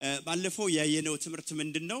ባለፈው ያየነው ትምህርት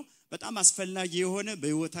ምንድነው በጣም አስፈላጊ የሆነ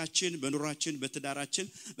በህይወታችን በኑራችን በትዳራችን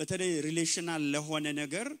በተለይ ሪሌሽናል ለሆነ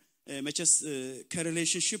ነገር መቼስ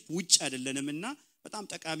ከሪሌሽንሺፕ ውጭ አይደለንምና በጣም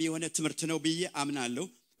ጠቃሚ የሆነ ትምህርት ነው ብዬ አምናለሁ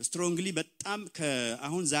ስትሮንግሊ በጣም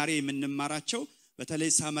አሁን ዛሬ የምንማራቸው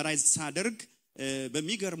በተለይ ሳመራይዝ ሳደርግ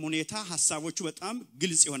በሚገርም ሁኔታ ሐሳቦቹ በጣም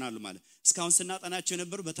ግልጽ ይሆናሉ ማለት እስካሁን ስናጠናቸው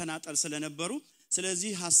የነበሩ በተናጠል ስለነበሩ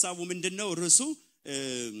ስለዚህ ሐሳቡ ምንድነው ርዕሱ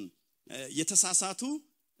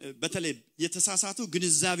የተሳሳቱ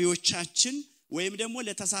ግንዛቤዎቻችን ወይም ደግሞ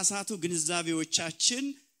ለተሳሳቱ ግንዛቤዎቻችን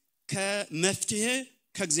ከመፍትሄ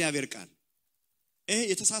ከእግዚአብሔር ቃል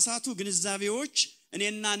የተሳሳቱ ግንዛቤዎች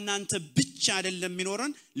እኔና እናንተ ብቻ አይደለም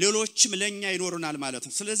የሚኖረን ሌሎችም ለኛ ይኖሩናል ማለት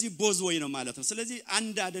ነው ስለዚህ ቦዝ ወይ ነው ማለት ነው ስለዚህ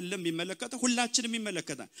አንድ አይደለም የሚመለከተው ሁላችንም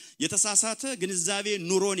ይመለከታል የተሳሳተ ግንዛቤ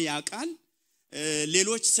ኑሮን ያቃል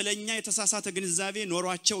ሌሎች ስለኛ የተሳሳተ ግንዛቤ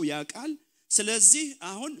ኖሯቸው ያቃል ስለዚህ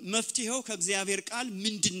አሁን መፍትሄው ከእግዚአብሔር ቃል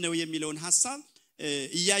ምንድነው የሚለውን ሐሳብ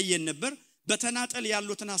እያየን ነበር በተናጠል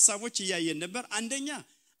ያሉትን ሐሳቦች እያየን ነበር አንደኛ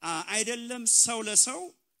አይደለም ሰው ለሰው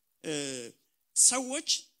ሰዎች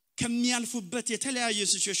ከሚያልፉበት የተለያዩ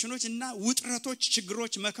ሲቹዌሽኖች እና ውጥረቶች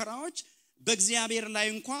ችግሮች መከራዎች በእግዚአብሔር ላይ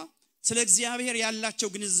እንኳን ስለ እግዚአብሔር ያላቸው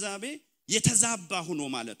ግንዛቤ የተዛባ ሆኖ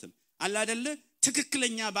ማለትም አለ አይደለ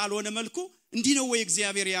ትክክለኛ ባልሆነ መልኩ እንዲህ ነው ወይ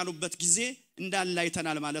እግዚአብሔር ያሉበት ጊዜ እንዳለ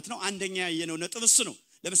አይተናል ማለት ነው አንደኛ ያየነው ነጥብ እሱ ነው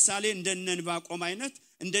ለምሳሌ እንደነ ዕንባቆም አይነት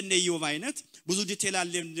እንደነ ኢዮብ አይነት ብዙ ዲቴል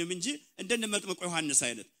አለም እንጂ እንደነ መጥምቁ ዮሐንስ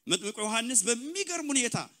አይነት መጥምቁ ዮሐንስ በሚገርም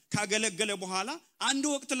ሁኔታ ካገለገለ በኋላ አንድ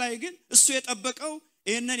ወቅት ላይ ግን እሱ የጠበቀው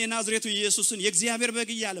ይሄንን የናዝሬቱ ኢየሱስን የእግዚአብሔር በግ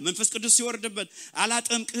ይያለ መንፈስ ቅዱስ ሲወርድበት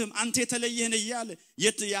አላጠምቅህም አንተ የተለየህን ይያለ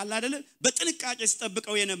ያለ አይደለ በጥንቃቄ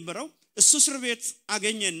ሲጠብቀው የነበረው እሱ እስር ቤት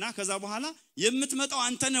አገኘና ከዛ በኋላ የምትመጣው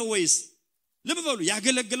አንተ ነው ወይስ ለበሉ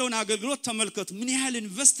ያገለግለውን አገልግሎት ተመልከቱ ምን ያህል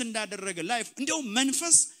ኢንቨስት እንዳደረገ ላይፍ እንደው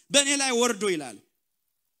መንፈስ በእኔ ላይ ወርዶ ይላል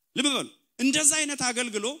ለበሉ እንደዛ አይነት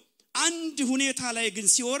አገልግሎ አንድ ሁኔታ ላይ ግን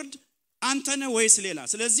ሲወርድ አንተ ነው ወይስ ሌላ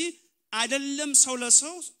ስለዚህ አይደለም ሰው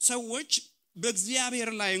ለሰው ሰዎች በእግዚአብሔር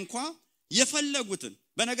ላይ እንኳን የፈለጉትን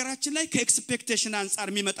በነገራችን ላይ ከኤክስፔክቴሽን አንፃር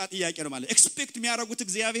የሚመጣ ጥያቄ ነው ማለት ኤክስፔክት የሚያደርጉት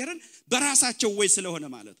እግዚአብሔርን በራሳቸው ወይ ስለሆነ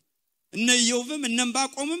ማለት እነ ኢዮብም እነ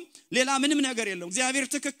ዕንባቆምም ሌላ ምንም ነገር የለው እግዚአብሔር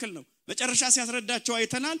ትክክል ነው መጨረሻ ሲያስረዳቸው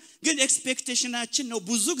አይተናል ግን ኤክስፔክቴሽናችን ነው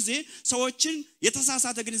ብዙ ጊዜ ሰዎችን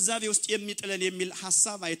የተሳሳተ ግንዛቤ ውስጥ የሚጥለን የሚል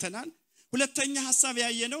ሐሳብ አይተናል ሁለተኛ ሐሳብ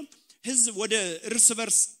ያየነው ህዝብ ወደ እርስ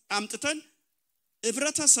በርስ አምጥተን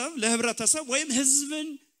ለህብረተሰብ ወይም ህዝብን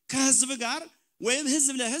ከህዝብ ጋር ወይም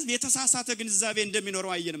ህዝብ ለህዝብ የተሳሳተ ግንዛቤ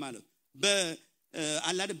እንደሚኖረው አየን ማለት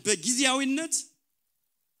በአላደ በጊዜያዊነት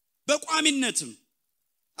በቋሚነትም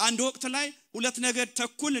አንድ ወቅት ላይ 2 ነገድ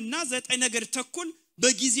ተኩል እና 9 ነገድ ተኩል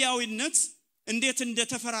በጊዜያዊነት እንዴት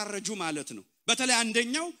እንደተፈራረጁ ማለት ነው በተለይ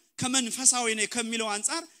አንደኛው ከመንፈሳዊ ነው ከሚለው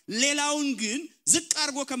አንፃር ሌላውን ግን ዝቅ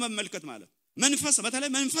አርጎ ከመመልከት ማለት መንፈስ በተለይ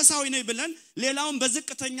መንፈሳዊ ነው ብለን ሌላውን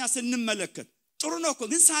በዝቅተኛ ስንመለከት ጥሩ ነው እኮ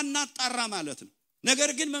ግን ሳናጣራ ማለት ነው ነገር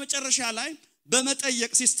ግን በመጨረሻ ላይ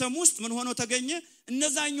በመጠየቅ ሲስተም ውስጥ ምን ሆኖ ተገኘ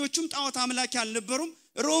እነዛኞቹም ጣዖት አምላክ ያልነበሩም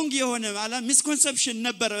ሮንግ የሆነ ማለት ሚስኮንሰፕሽን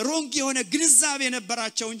ነበር ሮንግ የሆነ ግንዛቤ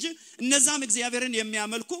ነበራቸው እንጂ እነዛም እግዚአብሔርን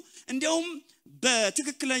የሚያመልኩ እንደውም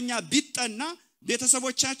በትክክለኛ ቢጠና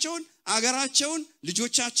ቤተሰቦቻቸውን አገራቸውን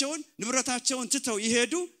ልጆቻቸውን ንብረታቸውን ትተው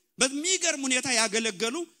ይሄዱ በሚገርም ሁኔታ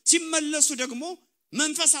ያገለገሉ ሲመለሱ ደግሞ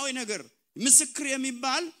መንፈሳዊ ነገር ምስክር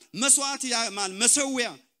የሚባል መስዋዕት ያማል መሰዊያ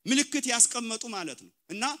ምልክት ያስቀመጡ ማለት ነው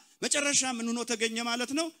እና መጨረሻ ምን ሆኖ ተገኘ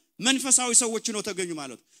ማለት ነው መንፈሳዊ ሰዎች ሆኖ ተገኙ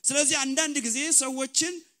ማለት ነው ስለዚህ አንዳንድ ጊዜ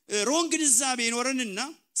ሰዎችን ሮንግ ግንዛቤ ይኖርንና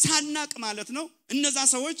ሳናቅ ማለት ነው እነዛ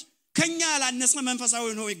ሰዎች ከኛ ያላነሰ መንፈሳዊ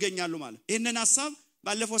ሆነው ይገኛሉ ማለት ይሄንን ሐሳብ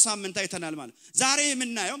ባለፈው ሳምንት አይተናል ማለት ዛሬ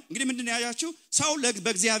የምናየው እንግዲህ ምንድነው ያያችሁ ሰው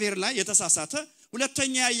በእግዚአብሔር ላይ የተሳሳተ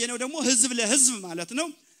ሁለተኛ ያየነው ደግሞ ህዝብ ለህዝብ ማለት ነው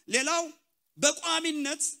ሌላው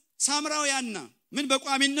በቋሚነት ሳምራውያንና ምን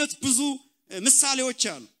በቋሚነት ብዙ ምሳሌዎች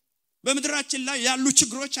አሉ በመድራችን ላይ ያሉ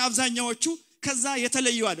ችግሮች አብዛኛዎቹ ከዛ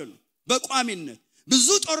የተለዩ አይደሉም በቋሚነት ብዙ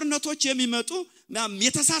ጦርነቶች የሚመጡ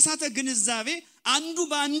የተሳሳተ ግንዛቤ አንዱ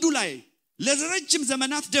በአንዱ ላይ ለረጅም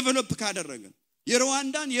ዘመናት ዴቨሎፕ ካደረገ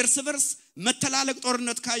የሩዋንዳን የእርስ በርስ መተላለቅ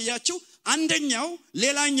ጦርነት ካያችሁ አንደኛው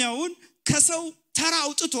ሌላኛውን ከሰው ተራ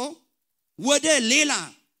አውጥቶ ወደ ሌላ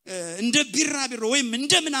እንደ ቢራቢሮ ወይም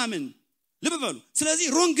እንደምናምን ልበሉ ስለዚህ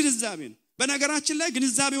ሮንግ ግንዛቤ ነው በነገራችን ላይ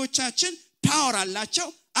ግንዛቤዎቻችን ፓወር አላቸው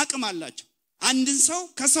አቅም አላቸው አንድን ሰው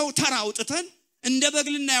ከሰው ተራ አውጥተን እንደ በግ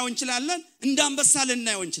ልናየው እንችላለን እንደ አንበሳ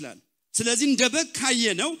ልናየው እንችላለን ስለዚህ እንደ በግ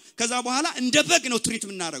ካየነው ከዛ በኋላ እንደ በግ ነው ትሪት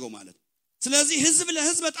የምናደርገው ማለት ስለዚህ ህዝብ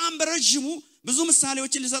ለህዝብ በጣም በረጅሙ ብዙ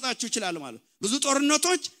ምሳሌዎችን ሊሰጣችሁ ይችላል ማለት ብዙ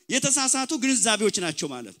ጦርነቶች የተሳሳቱ ግንዛቤዎች ናቸው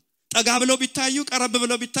ማለት ጠጋ ብለው ቢታዩ ቀረብ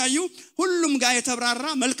ብለው ቢታዩ ሁሉም ጋር የተብራራ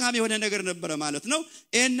መልካም የሆነ ነገር ነበር ማለት ነው።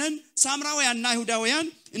 እነን ሳምራውያንና አይሁዳውያን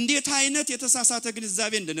እንዴት አይነት የተሳሳተ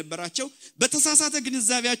ግንዛቤ እንደነበራቸው በተሳሳተ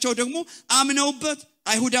ግንዛቤያቸው ደግሞ አምነውበት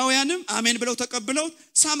አይሁዳውያንም አሜን ብለው ተቀብለው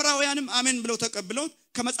ሳምራውያንም አሜን ብለው ተቀብለው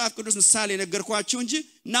ከመጽሐፍ ቅዱስ ምሳሌ ነገርኳችሁ እንጂ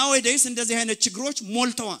nowadays እንደዚህ አይነት ችግሮች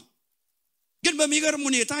ሞልተዋል። ግን በሚገርም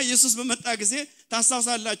ሁኔታ ኢየሱስ በመጣ ጊዜ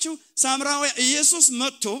ታሳሳላችሁ ሳምራውያን ኢየሱስ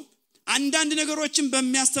መጥቶ አንዳንድ ነገሮችን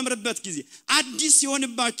በሚያስተምርበት ጊዜ አዲስ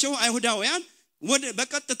የሆነባቸው አይሁዳውያን ወደ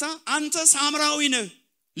በቀጥታ አንተ ሳምራዊ ነህ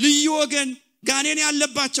ልዩ ወገን ጋኔን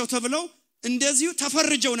ያለባቸው ተብለው እንደዚሁ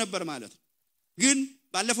ተፈርጀው ነበር ማለት ነው። ግን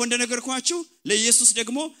ባለፈው እንደነገርኳችሁ ለኢየሱስ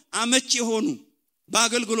ደግሞ አመቺ የሆኑ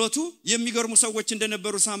በአገልግሎቱ የሚገርሙ ሰዎች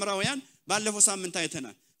እንደነበሩ ሳምራውያን ባለፈው ሳምንት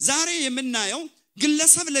አይተናል። ዛሬ የምናየው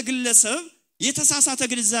ግለሰብ ለግለሰብ የተሳሳተ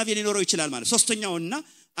ግንዛቤ ሊኖረው ይችላል ማለት ሶስተኛውና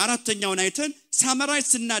አራተኛውን አይተን ሳመራይዝ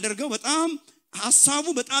ስናደርገው በጣም ሐሳቡ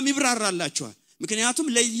በጣም ይብራራላችኋል። ምክንያቱም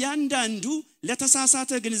ለእያንዳንዱ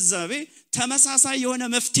ለተሳሳተ ግንዛቤ ተመሳሳይ የሆነ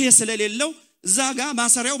መፍትሄ ስለሌለው እዛጋ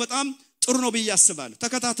ማሰሪያው በጣም ጥሩ ነው ብዬ አስባለሁ።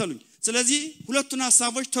 ተከታተሉኝ። ስለዚህ ሁለቱን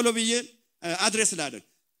ሐሳቦች ቶሎ ብዬ አድሬስ ላደርግ።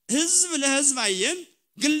 ህዝብ ለህዝብ አየን፣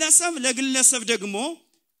 ግለሰብ ለግለሰብ ደግሞ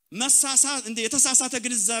መሳሳት እንደ የተሳሳተ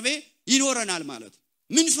ግንዛቤ ይኖረናል ማለት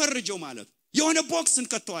ምን ፈርጀው ማለት የሆነ ቦክስ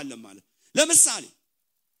እንከተዋለን ማለት። ለምሳሌ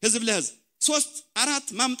ህዝብ ለህዝብ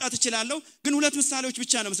 3-4 ማምጣት እችላለሁ፣ ግን ሁለት ምሳሌዎች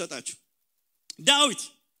ብቻ ነው የምሰጣችሁ። ዳዊት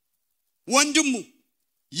ወንድሙ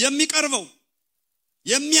የሚቀርበው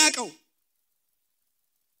የሚያቀው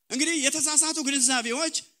እንግዲህ የተሳሳቱ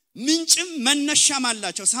ግንዛቤዎች ምንጭም መነሻም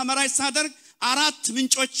አላቸው። ሳመራይዝ ሳደርግ 4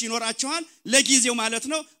 ምንጮች ይኖራቸዋል ለጊዜው ማለት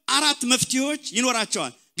ነው። 4 መፍትሄዎች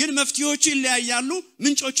ይኖራቸዋል፣ ግን መፍትሄዎቹ ይለያያሉ፣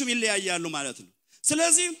 ምንጮቹም ይለያያሉ ማለት ነው።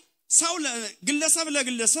 ስለዚህ ሰው ግለሰብ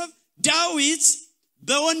ለግለሰብ ዳዊት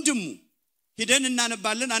በወንድሙ ሄደን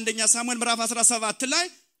እናነባለን። አንደኛ ሳሙኤል ምዕራፍ 17 ላይ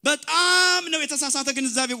በጣም ነው የተሳሳተ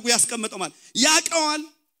ግንዛቤ ያስቀመጠው ማለት ያቀዋል።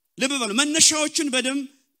 ልብ በሉ መነሻዎቹን በደንብ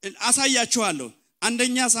አሳያችኋለሁ።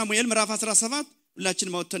 አንደኛ ሳሙኤል ምዕራፍ 17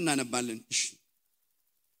 ሁላችንም አውጥተን እናነባለን። እሺ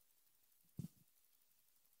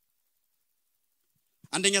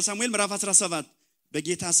አንደኛ ሳሙኤል ምዕራፍ 17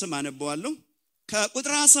 በጌታ ስም አነባዋለሁ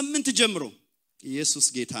ከቁጥር 8 ጀምሮ። ኢየሱስ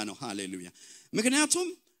ጌታ ነው። ሃሌሉያ። ምክንያቱም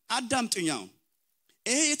አዳምጡኛው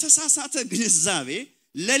ይሄ የተሳሳተ ግንዛቤ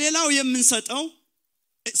ለሌላው የምንሰጠው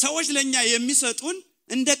ሰዎች ለኛ የሚሰጡን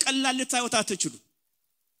እንደ ቀላል ልታዩት አትችሉ።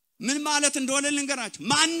 ምን ማለት እንደሆነ ልንገራችሁ።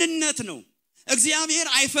 ማንነት ነው። እግዚአብሔር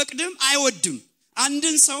አይፈቅድም አይወድም።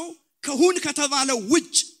 አንድን ሰው ከሁን ከተባለው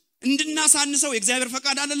ውጭ እንድናሳንሰው የእግዚአብሔር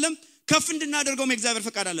ፈቃድ አይደለም፣ ከፍ እንድናደርገው የእግዚአብሔር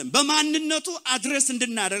ፈቃድ አይደለም። በማንነቱ አድሬስ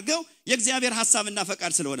እንድናደርገው የእግዚአብሔር ሐሳብና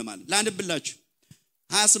ፈቃድ ስለሆነ ማለት ላንብላችሁ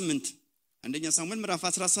 28 አንደኛ ሳሙኤል ምዕራፍ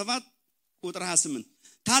 17 ቁጥር 28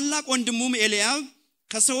 ታላቅ ወንድሙም ኤልያብ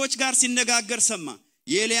ከሰዎች ጋር ሲነጋገር ሰማ።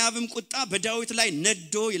 የኤልያብም ቁጣ በዳዊት ላይ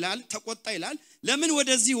ነዶ ይላል ተቆጣ ይላል። ለምን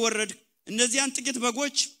ወደዚህ ወረድ? እነዚያን ጥቂት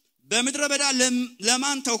በጎች በመድረ በዳ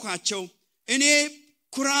ለማን ተውካቸው? እኔ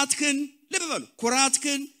ኩራትክን ልብ በሉ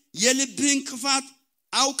ኩራትክን የልብህን ክፋት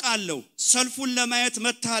አውቃለሁ፣ ሰልፉን ለማየት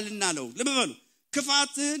መታልና ነው። ልብ በሉ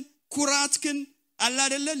ክፋትህን ኩራትክን አላ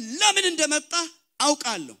አይደለ ለምን እንደመጣ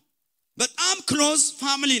አውቃለሁ። በጣም ክሎዝ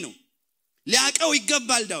ፋሚሊ ነው። ሊያቀው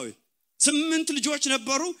ይገባል። ዳዊት 8 ልጆች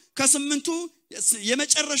ነበሩ። ከ8ቱ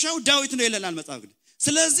የመጨረሻው ዳዊት ነው ይላል መጽሐፍ።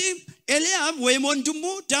 ስለዚህ ኤልያብ ወይም ወንድሙ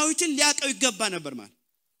ዳዊትን ሊያቀው ይገባ ነበር ማለት።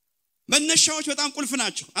 መነሻዎች በጣም ቁልፍ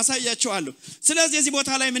ናቸው፣ አሳያቸዋለሁ። ስለዚህ እዚህ ቦታ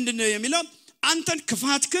ላይ ምንድነው የሚለው? አንተን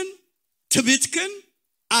ክፋትክን ትዕቢትክን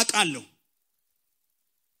አውቃለሁ።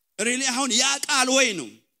 ሪሊ አሁን ያውቃል ወይ ነው።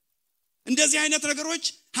 እንደዚህ አይነት ነገሮች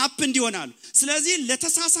ሀፕን ይሆናሉ። ስለዚህ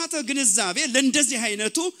ለተሳሳተ ግንዛቤ ለእንደዚህ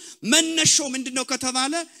አይነቱ መነሻው ምንድነው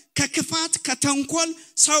ከተባለ ከክፋት ከተንኮል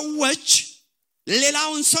ሰዎች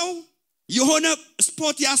ሌላውን ሰው የሆነ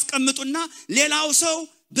ስፖት ያስቀምጡና ሌላው ሰው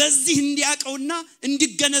በዚህ እንዲያቀውና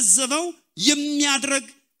እንዲገነዘበው የሚያድርግ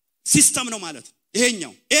ሲስተም ነው ማለት።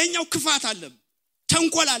 ይሄኛው ክፋት አለበት፣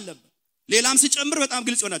 ተንኮል አለበት። ሌላም ሲጨምር በጣም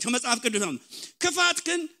ግልጽ ይሆናል ከመጽሐፍ ቅዱስ ነው።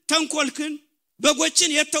 ክፋትክን ተንኮልክን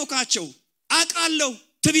በጎችን የተውካቸው አውቃለሁ።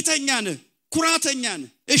 ትዕቢተኛ ነህ፣ ኩራተኛ ነህ።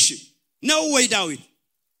 እሺ ነው ወይ ዳዊት?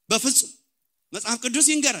 በፍጹም መጽሐፍ ቅዱስ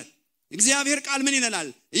ይንገራል። እግዚአብሔር ቃል ምን ይላል?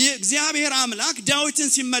 እግዚአብሔር አምላክ ዳዊትን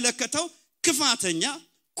ሲመለከተው ክፋተኛ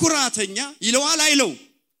ኩራተኛ ይለዋል አይለው?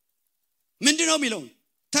 ምንድነው የሚለው?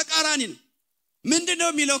 ተቃራኒ ነው። ምንድነው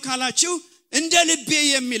የሚለው ካላችሁ እንደ ልቤ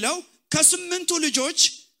የሚለው ከ8ቱ ልጆች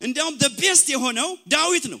እንደውም the best የሆነው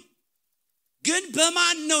ዳዊት ነው። ግን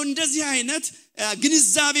በማን ነው እንደዚህ አይነት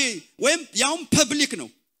ግንዛቤ ወይም ያውም ፐብሊክ ነው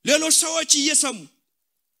ሌሎች ሰዎች እየሰሙ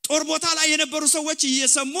ጦር ቦታ ላይ የነበሩ ሰዎች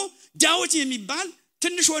እየሰሙ ዳዊት የሚባል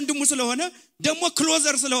ትንሽ ወንድሙ ስለሆነ ደግሞ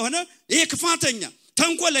ክሎዘር ስለሆነ ይሄ ክፋተኛ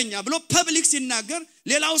ተንኮለኛ ብሎ ፐብሊክ ሲናገር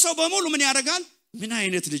ሌላው ሰው በሙሉ ምን ያደርጋል? ምን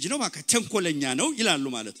አይነት ልጅ ነው ባካ ተንኮለኛ ነው ይላሉ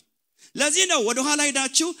ማለት ነው። ለዚህ ነው ወደ ኋላ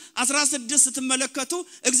ሄዳችሁ 16 ስትመለከቱ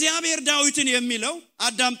እግዚአብሔር ዳዊትን የሚለው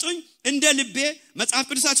አዳምጡኝ እንደ ልቤ መጽሐፍ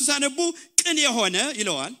ቅዱሳችሁ ሳነቡ ቅን የሆነ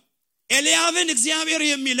ይለዋል። ኤልያብን እግዚአብሔር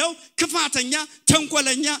የሚለው ክፋተኛ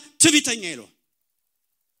ተንኮለኛ ትዕቢተኛ ይለዋል።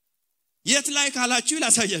 የት ላይ ካላችሁ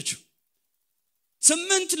ላሳያችሁ።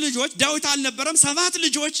 8 ልጆች ዳዊት አልነበረም 7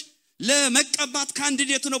 ልጆች ለመቀባት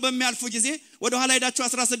ካንዲዴት ነው በሚያልፉ ጊዜ ወደ ኋላ ሄዳችሁ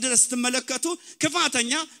 16 ስትመለከቱ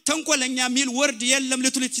ክፋተኛ ተንኮለኛ ሚል ወርድ የለም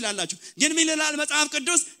ልትሉ ይችላላችሁ። ግን ምን ይላል መጽሐፍ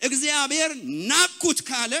ቅዱስ? እግዚአብሔር ናኩት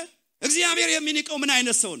ካለ እግዚአብሔር የሚንቀው ምን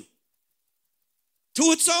አይነት ሰው ነው?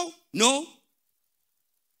 ትሁት ሰው ነው?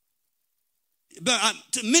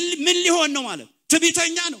 ምን ሊሆን ነው ማለት?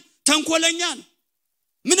 ትዕቢተኛ ነው? ተንኮለኛ ነው?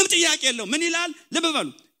 ምንም ጥያቄ የለው። ምን ይላል ልብ በሉ።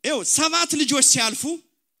 ይኸው 7 ልጆች ሲያልፉ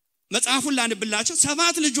መጽሐፉን ላንብላችሁ።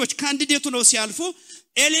 7 ልጆች ካንዲዴቱ ነው ሲያልፉ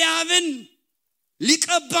ኤልያብን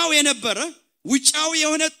ሊቀባው የነበረ ውጫው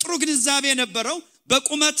የሆነ ጥሩ ግንዛቤ የነበረው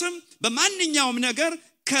በቁመትም በማንኛውም ነገር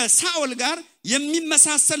ከሳኦል ጋር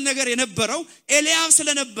የሚመሳሰል ነገር የነበረው ኤልያብ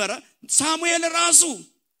ስለነበረ ሳሙኤል ራሱ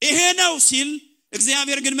ይሄ ነው ሲል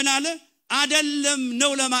እግዚአብሔር ግን ምን አለ? አይደለም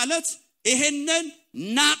ነው ለማለት ይሄንን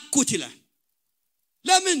ናኩት ይላል።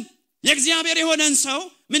 ለምን? የእግዚአብሔር የሆነን ሰው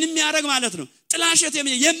ምን የሚያደርግ ማለት ነው? ጥላሸት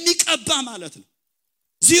የሚቀባ ማለት ነው።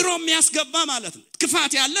 ዜሮ የሚያስገባ ማለት ነው።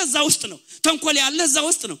 ክፋት ያለ እዛ ውስጥ ነው። ተንኮል ያለ እዛ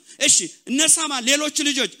ውስጥ ነው። እሺ እነሳማ ሌሎች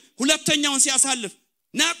ልጆች ሁለተኛውን ሲያሳልፍ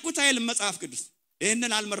ናኩት አይልም መጽሐፍ ቅዱስ።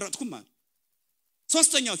 ይሄንን አልመረጥኩም ማለት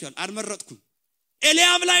ሶስተኛው ሲል አልመረጥኩም።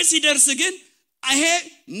 ኤልያብ ላይ ሲደርስ ግን ይሄ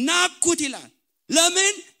ናኩት ይላል።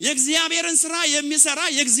 ለምን? የእግዚአብሔርን ስራ የሚሰራ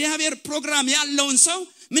የእግዚአብሔር ፕሮግራም ያለውን ሰው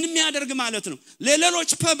ምን የሚያደርግ ማለት ነው? ለሌሎች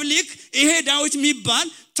ፐብሊክ ይሄ ዳዊት የሚባል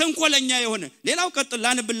ተንኮለኛ የሆነ ሌላው ቀጥል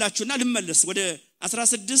ላንብላችሁና ልመለስ ወደ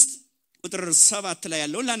 16 ቁጥር 7 ላይ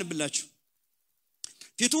ያለው ላንብላችሁ።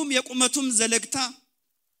 ፊቱም የቁመቱም ዘለግታ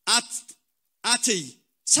አትይ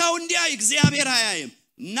ሰው እንዲያይ እግዚአብሔር አያይም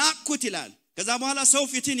ናኩት ይላል። ከዛ በኋላ ሰው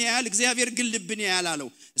ፊትን ያያል እግዚአብሔር ግን ልብን ያያል አለው።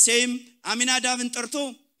 እሴይም አሚናዳብን ጠርቶ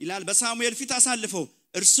ይላል በሳሙኤል ፊት አሳልፈው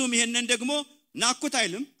እርሱም ይሄንን ደግሞ ናኩት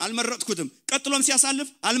አይልም አልመረጥኩትም። ቀጥሎም ሲያሳልፍ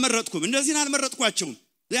አልመረጥኩም እንደዚህን አልመረጥኳቸውም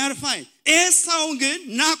they are fine። ኤሳው ግን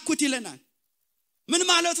ናኩት ይለናል። ምን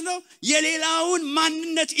ማለት ነው? የሌላውን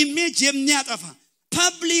ማንነት ኢሜጅ የሚያጠፋ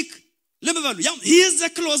ፐብሊክ ልብ በሉ። ያው he is the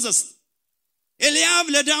closest ኤልያብ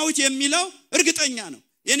ለዳዊት የሚለው እርግጠኛ ነው።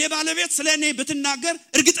 የኔ ባለቤት ስለኔ ብትናገር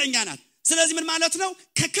እርግጠኛ ናት። ስለዚህ ምን ማለት ነው?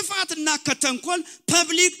 ከክፋትና ከተንኮል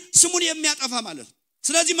ፐብሊክ ስሙን የሚያጠፋ ማለት ነው።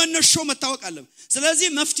 ስለዚህ መነሻው መታወቅ አለበት። ስለዚህ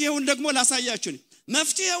መፍትሄውን ደግሞ ላሳያችሁ።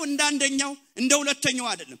 መፍትሄው እንዳንደኛው እንደ ሁለተኛው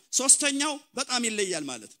አይደለም። ሶስተኛው በጣም ይለያል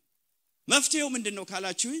ማለት ነው። መፍትሄው ምንድነው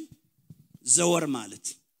ካላችሁ ዘወር ማለት።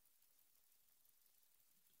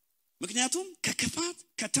 ምክንያቱም ከክፋት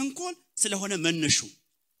ከተንኮል ስለሆነ መነሻው።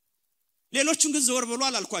 ሌሎቹን ግን ዘወር ብሎ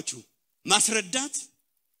አላልኳችሁ፣ ማስረዳት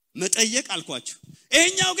መጠየቅ አልኳችሁ።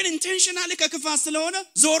 ይሄኛው ግን ኢንቴንሽናሊ ከክፋት ስለሆነ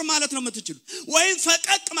ዘወር ማለት ነው የምትችሉት፣ ወይም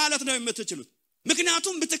ፈቀቅ ማለት ነው የምትችሉት።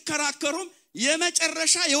 ምክንያቱም ብትከራከሩም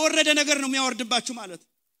የመጨረሻ የወረደ ነገር ነው የሚያወርድባችሁ ማለት።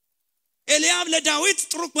 ኤልያብ ለዳዊት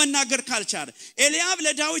ጥሩ መናገር ካልቻለ ኤልያብ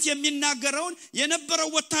ለዳዊት የሚናገረውን የነበረው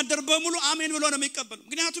ወታደር በሙሉ አሜን ብሎ ነው የሚቀበለው።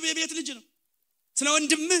 ምክንያቱም የቤት ልጅ ነው። ስለ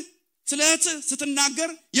ወንድምህ ስለ እህትህ ስትናገር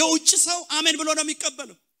የውጭ ሰው አሜን ብሎ ነው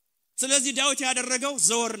የሚቀበለው። ስለዚህ ዳዊት ያደረገው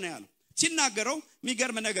ዘወር ነው ያለው። ሲናገረው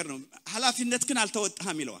የሚገርም ነገር ነው። ኃላፊነት ግን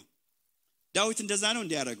አልተወጣህም ይለዋል። ዳዊት እንደዛ ነው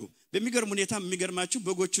እንዲያደርገው። በሚገርም ሁኔታ የሚገርማችሁ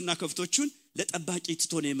በጎቹና ከፍቶቹን ለጠባቂ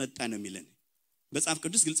ትቶ ነው የመጣ ነው የሚለን መጽሐፍ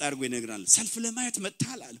ቅዱስ ግልጽ አድርጎ ይነግራል። ሰልፍ ለማየት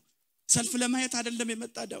መጣል አለ። ሰልፍ ለማየት አይደለም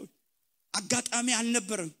የመጣ ዳዊት። አጋጣሚ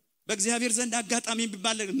አልነበረም። በእግዚአብሔር ዘንድ አጋጣሚ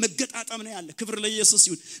ቢባል መገጣጣም ነው ያለ። ክብር ለኢየሱስ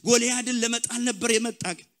ይሁን። ጎልያድን ለመጣል ነበር የመጣ።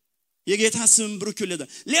 የጌታ ስም ብሩክ ይሁን።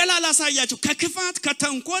 ሌላ ላሳያችሁ። ከክፋት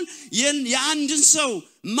ከተንኮል የአንድን ሰው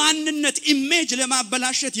ማንነት ኢሜጅ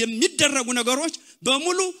ለማበላሸት የሚደረጉ ነገሮች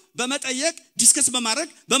በሙሉ በመጠየቅ ዲስከስ በማድረግ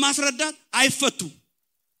በማስረዳት አይፈቱም።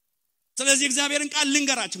 ስለዚህ እግዚአብሔርን ቃል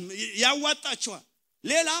ልንገራችሁ ያዋጣችኋል።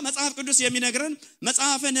 ሌላ መጽሐፍ ቅዱስ የሚነግረን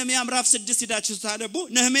መጽሐፈ ነህምያ ምዕራፍ 6 ሄዳችሁ ታነቡ።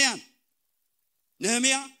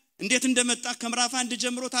 ነህምያ እንዴት እንደመጣ ከምዕራፍ 1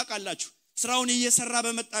 ጀምሮ ታውቃላችሁ። ስራውን እየሰራ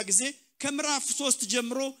በመጣ ጊዜ ከምዕራፍ 3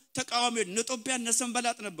 ጀምሮ ተቃዋሚዎች ነጦቢያና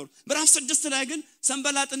ሰንበላጥ ነበሩ። ምዕራፍ 6 ላይ ግን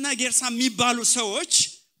ሰንበላጥና ጌርሳ የሚባሉ ሰዎች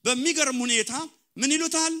በሚገርም ሁኔታ ምን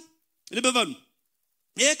ይሉታል? ልብ በሉ።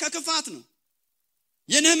 ይሄ ከክፋት ነው።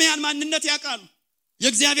 የነህምያን ማንነት ያውቃሉ።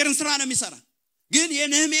 የእግዚአብሔርን ስራ ነው የሚሰራ። ግን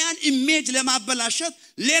የነህምያን ኢሜጅ ለማበላሸት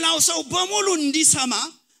ሌላው ሰው በሙሉ እንዲሰማ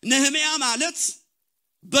ነህምያ ማለት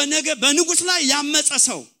በንጉስ ላይ ያመፀ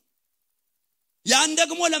ሰው ያን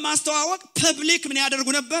ደግሞ ለማስተዋወቅ ፐብሊክ ምን ያደርጉ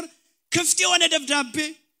ነበር? ክፍት የሆነ ደብዳቤ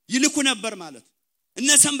ይልኩ ነበር ማለት። እነ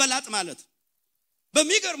ሰንበላጥ ማለት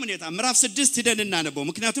በሚገርም ሁኔታ ምዕራፍ 6 ሄደን እናነበው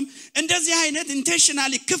ምክንያቱም እንደዚህ አይነት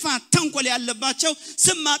ኢንቴንሽናሊ ክፋት ተንኮል ያለባቸው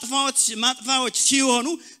ስም ማጥፋዎች ሲሆኑ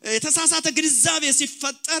የተሳሳተ ግንዛቤ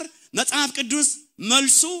ሲፈጠር መጽሐፍ ቅዱስ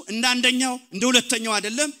መልሱ እንዳንደኛው እንደ ሁለተኛው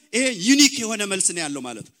አይደለም ይሄ ዩኒክ የሆነ መልስ ነው ያለው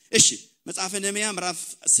ማለት እሺ መጽሐፈ ነህምያ ምዕራፍ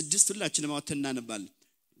 6 ሁላችንም አውጥተን እናነባለን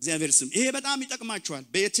እግዚአብሔር ስም ይሄ በጣም ይጠቅማችኋል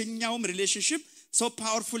በየትኛውም ሪሌሽንሺፕ ሶ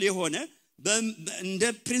ፓወርፉል የሆነ እንደ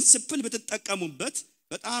ፕሪንሲፕል ብትጠቀሙበት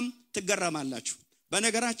በጣም ትገረማላችሁ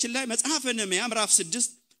በነገራችን ላይ መጽሐፈ ነህምያ ምዕራፍ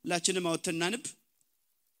 6 ሁላችንም አውጥተን እናንብ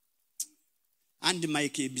አንድ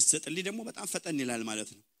ማይክ ቢሰጥልኝ ደግሞ በጣም ፈጠን ይላል ማለት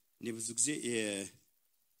ነው እኔ ብዙ ጊዜ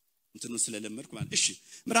እንትኑ ስለለመድኩ ማለት እሺ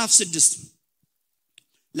ምዕራፍ 6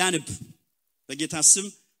 ላንብ በጌታ ስም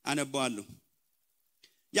አነባዋለሁ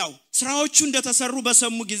ያው ስራዎቹ እንደተሰሩ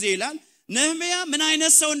በሰሙ ጊዜ ይላል ነህምያ ምን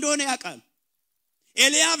አይነት ሰው እንደሆነ ያውቃል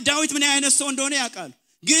ኤልያብ ዳዊት ምን አይነት ሰው እንደሆነ ያውቃል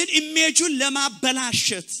ግን ኢሜጁን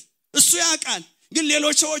ለማበላሸት እሱ ያውቃል ግን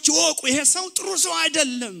ሌሎች ሰዎች ወቁ ይሄ ሰው ጥሩ ሰው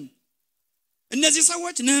አይደለም እነዚህ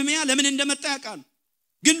ሰዎች ነህምያ ለምን እንደመጣ ያውቃሉ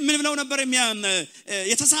ግን ምን ብለው ነበር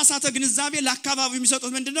የተሳሳተ ግንዛቤ ለአካባቢው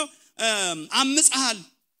የሚሰጡት ምንድነው አምጽሃል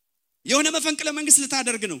የሆነ መፈንቅለ መንግስት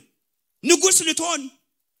ልታደርግ ነው ንጉስ ልትሆን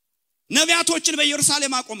ነቢያቶችን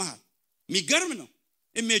በኢየሩሳሌም አቆመሃል የሚገርም ነው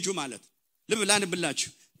ኢሜጁ ማለት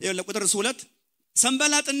ልብላንብላችሁ ለቁጥር 2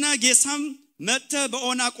 ሰንበላጥና ጌሳም መተ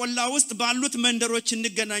በኦና ቆላ ውስጥ ባሉት መንደሮች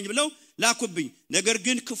እንገናኝ ብለው ላኩብኝ ነገር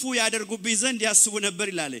ግን ክፉ ያደርጉብኝ ዘንድ ያስቡ ነበር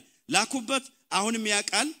ይላል ላኩበት አሁንም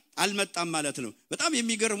ያቃል አልመጣም ማለት ነው በጣም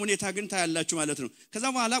የሚገርም ሁኔታ ግን ታያላችሁ ማለት ነው ከዛ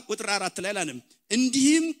በኋላ ቁጥር 4 ላይ ላንም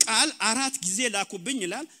እንዲህም ቃል 4 ጊዜ ላኩብኝ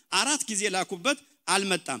ይላል 4 ጊዜ ላኩበት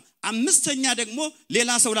አልመጣም አምስተኛ ደግሞ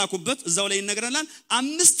ሌላ ሰው ላኩበት እዛው ላይ ይነገራል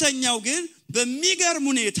አምስተኛው ግን በሚገርም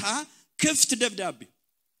ሁኔታ ክፍት ደብዳቤ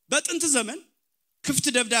በጥንት ዘመን ክፍት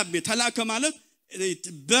ደብዳቤ ተላከ ማለት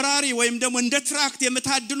በራሪ ወይም ደግሞ እንደ ትራክት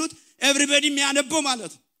የምታድሉት ኤቭሪባዲ የሚያነበው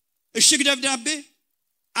ማለት እሽግ ደብዳቤ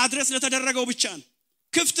አድረስ ለተደረገው ብቻ ነው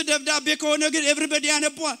ክፍት ደብዳቤ ከሆነ ግን ኤቭሪባዲ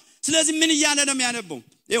ያነበዋል ስለዚህ ምን ይያለ ነው የሚያነበው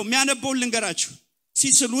ይሄው የሚያነበው ልንገራችሁ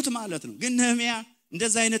ሲስሉት ማለት ነው ግን ነህምያ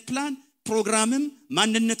እንደዛ አይነት ፕላን ፕሮግራምም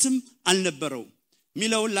ማንነትም አልነበረው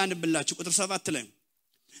ሚለውን ላንብላችሁ ቁጥር 7 ላይ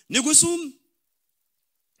ንጉሱም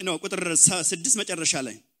ነው ቁጥር 6 መጨረሻ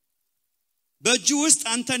ላይ በእጁ ውስጥ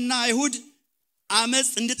አንተና አይሁድ አመጽ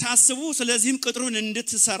እንድታስቡ ስለዚህም ቅጥሩን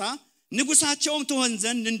እንድትሰራ ንጉሳቸውም ትሆን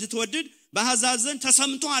ዘንድ እንድትወድድ በአሕዛብ ዘንድ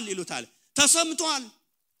ተሰምቷል ይሉታል ተሰምቷል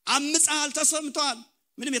አምጻል ተሰምቷል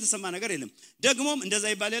ምንም የተሰማ ነገር የለም ደግሞም እንደዛ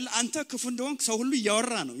ይባላል አንተ ክፉ እንደሆንክ ሰው ሁሉ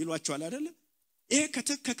ያወራ ነው ይሏቸዋል አይደል ይሄ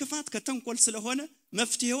ከክፋት ከተንኮል ስለሆነ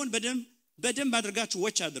መፍትሄውን በደም አድርጋችሁ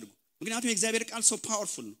ወጭ አድርጉ ምክንያቱም የእግዚአብሔር ቃል ሶ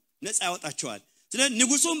ፓወርፉል ነው ነፃ ያወጣቸዋል ስለዚህ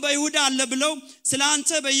ንጉሱም በይሁዳ አለ ብለው ስላንተ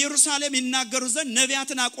በኢየሩሳሌም ይናገሩ ዘንድ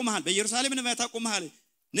ነቢያትን አቆመሃል በኢየሩሳሌም ነቢያት አቆመሃል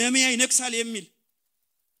ነህምያ ይነክሳል የሚል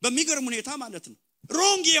በሚገርም ሁኔታ ማለት ነው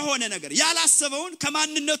ሮንግ የሆነ ነገር ያላሰበውን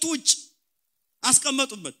ከማንነቱ ውጭ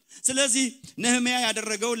አስቀመጡበት ስለዚህ ነህምያ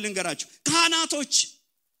ያደረገው ልንገራችሁ ካህናቶች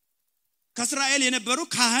ከእስራኤል የነበሩ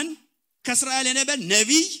ካህን ከእስራኤል የነበረ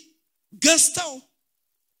ነብይ ገስተው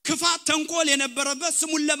ክፋት ተንኮል የነበረበት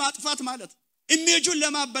ስሙን ለማጥፋት ማለት ኢሜጁን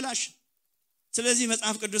ለማበላሽ ስለዚህ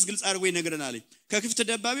መጽሐፍ ቅዱስ ግልጽ አድርጎ ይነግረናል ከክፍት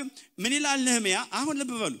ደብዳቤው ምን ይላል ነህምያ አሁን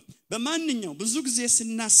ልብ በሉ በማንኛው ብዙ ጊዜ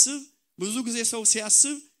ስናስብ ብዙ ጊዜ ሰው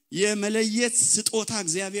ሲያስብ የመለየት ስጦታ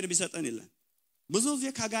እግዚአብሔር ቢሰጠን ይላል ብዙ ጊዜ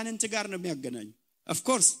ከአጋንንት ጋር ነው የሚያገናኙ ኦፍ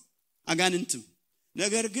ኮርስ አጋንንትም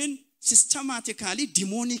ነገር ግን ሲስተማቲካሊ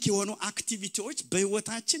ዲሞኒክ የሆኑ አክቲቪቲዎች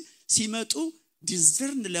በህይወታችን ሲመጡ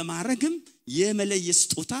ዲዘርን ለማረግም የመለየት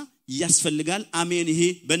ስጦታ ያስፈልጋል አሜን ይሄ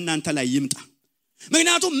በእናንተ ላይ ይምጣ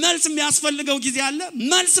ምክንያቱም መልስ የሚያስፈልገው ጊዜ አለ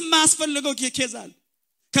መልስ የማያስፈልገው ኬዝ አለ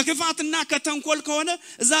ከክፋትና ከተንኮል ከሆነ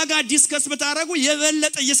እዛ ጋር ዲስከስ ብታረጉ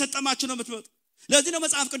የበለጠ እየሰጠማችሁ ነው የምትመጡ ለዚህ ነው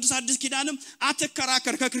መጽሐፍ ቅዱስ አዲስ ኪዳንም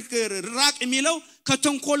አትከራከር ከክርክር ራቅ የሚለው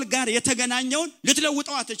ከተንኮል ጋር የተገናኘውን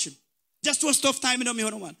ልትለውጠው አትችል just waste of time ነው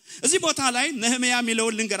የሚሆነው ማለት እዚህ ቦታ ላይ ነህምያ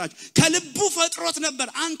የሚለውን ልንገራችሁ ከልቡ ፈጥሮት ነበር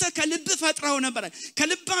አንተ ከልብ ፈጥረው ነበር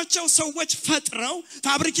ከልባቸው ሰዎች ፈጥረው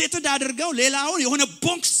ፋብሪኬትድ አድርገው ሌላውን የሆነ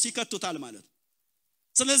ቦክስ ይከቱታል ማለት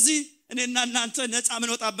ስለዚህ እኔና እናንተ ነፃ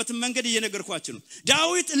ምንወጣበትን መንገድ እየነገርኳችሁ ነው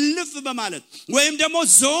ዳዊት ልፍ በማለት ወይም ደግሞ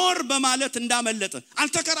ዞር በማለት እንዳመለጠ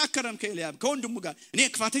አልተከራከረም ከኤልያብ ከወንድሙ ጋር እኔ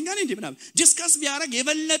ክፋተኛ ነኝ እንዴ ምናምን ዲስከስ ቢያረግ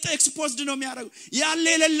የበለጠ ኤክስፖዝድ ነው የሚያረጋው ያለ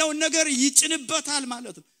የሌለውን ነገር ይጭንበታል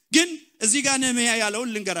ማለት ነው ግን እዚህ ጋር ነህምያ ያለውን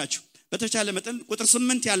ልንገራችሁ በተቻለ መጠን ቁጥር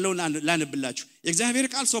 8 ያለውን ላንብላችሁ የእግዚአብሔር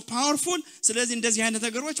ቃል ሶ ፓወርፉል ስለዚህ እንደዚህ አይነት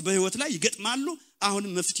ነገሮች በህይወት ላይ ይገጥማሉ አሁን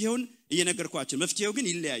መፍትሄውን እየነገርኳችሁ መፍትሄው ግን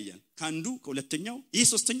ይለያያል ካንዱ ከሁለተኛው ይሄ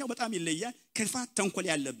ሶስተኛው በጣም ይለያያል ክፋት ተንኮል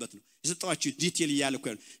ያለበት ነው የሰጣችሁ ዲቴል ይያልኩ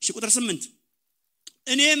እሺ ቁጥር 8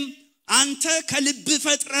 እኔም አንተ ከልብ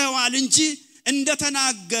ፈጥረዋል እንጂ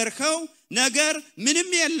እንደተናገርከው ነገር ምንም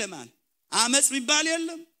የለም አለ አመጽ ቢባል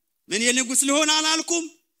የለም ምን የንጉስ ሊሆን አላልኩም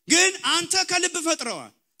ግን አንተ ከልብ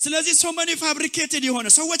ፈጥረዋል ስለዚህ so many fabricated የሆነ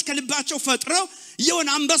ሰዎች ከልባቸው ፈጥረው የሆነ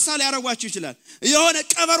አንበሳ ሊያረጋችሁ ይችላል የሆነ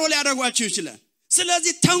ቀበሮ ሊያረጋችሁ ይችላል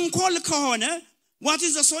ስለዚህ ተንኮል ከሆነ what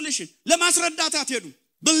is the solution ለማስረዳት አትሄዱ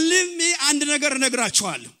believe me አንድ ነገር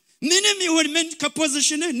ነግራችኋለሁ ምንም ይሁን ምን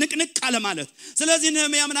ከፖዚሽን ንቅንቅ አለ ማለት ስለዚህ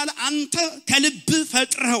ነህምያ ምን አለ አንተ ከልብ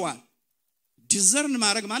ፈጥረዋል ዲዘርን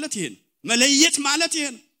ማድረግ ማለት ይሄን መለየት ማለት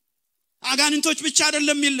ይሄን አጋንንቶች ብቻ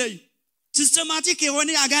አይደለም ይለይ ሲስተማቲክ የሆነ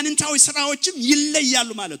አጋንንታዊ ስራዎችም ይለያሉ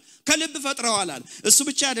ማለት ከልብ ፈጥረዋል አለ እሱ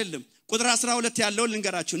ብቻ አይደለም ቁጥር 12 ያለው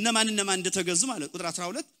ልንገራችሁ እነማን እንደተገዙ ማለት ቁጥር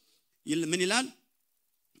 12 ምን ይላል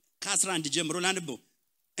ከ11 ጀምሮ ላንበው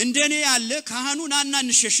እንደኔ ያለ ካህኑ ናና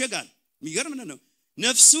እንሸሸጋል የሚገርም ነው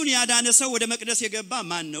ነፍሱን ያዳነ ሰው ወደ መቅደስ የገባ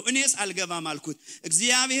ማን ነው እኔስ አልገባም አልኩት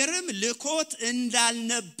እግዚአብሔርም ልኮት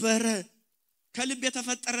እንዳልነበረ ከልብ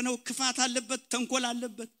የተፈጠረ ነው ክፋት አለበት ተንኮል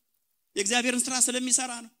አለበት የእግዚአብሔርን ስራ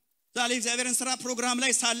ስለሚሰራ ነው ዛሬ የእግዚአብሔርን ስራ ፕሮግራም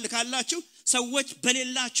ላይ ሳልካላችሁ ሰዎች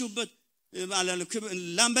በሌላችሁበት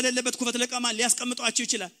ላምበለለበት ኩበት ለቀማ ሊያስቀምጧችሁ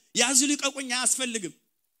ይችላል ያዙ ሊቀቁኝ አያስፈልግም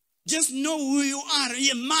just know who you are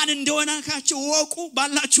የማን እንደሆናችሁ ወቁ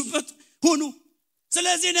ባላችሁበት ሁኑ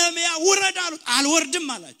ስለዚህ ነህምያ ውረድ አሉት አልወርድም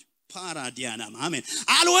አላችሁ ፓራዲያና አሜን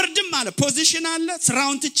አልወርድም አለ ፖዚሽን አለ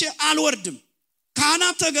ስራውን ትቼ አልወርድም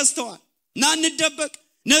ካህናት ተገዝተዋል ና እንደበቅ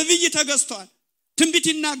ነብይ ተገዝተዋል ትንቢት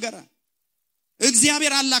ይናገራል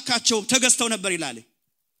እግዚአብሔር አላካቸው ተገዝተው ነበር ይላል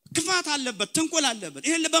ክፋት አለበት ተንኮል አለበት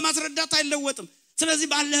ይሄን በማስረዳት አይለወጥም ስለዚህ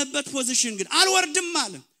ባለህበት ፖዚሽን ግን አልወርድም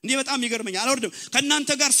አለ እንዴ በጣም ይገርመኛል አልወርድም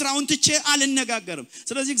ከናንተ ጋር ስራውን ትቼ አልነጋገርም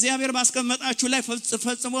ስለዚህ እግዚአብሔር ባስቀመጣችሁ ላይ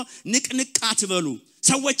ፈጽሞ ንቅንቅ አትበሉ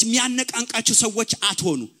ሰዎች የሚያነቃንቃችሁ ሰዎች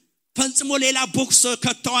አትሆኑ ፈጽሞ ሌላ ቦክስ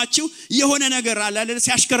ከተዋችሁ የሆነ ነገር አለ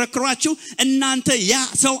ሲያሽከረክሯችሁ እናንተ ያ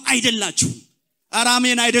ሰው አይደላችሁ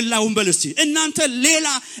አራሜን አይደላሁም በልስቲ እናንተ ሌላ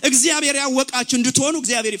እግዚአብሔር ያወቃችሁ እንድትሆኑ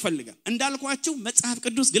እግዚአብሔር ይፈልጋል እንዳልኳችሁ መጽሐፍ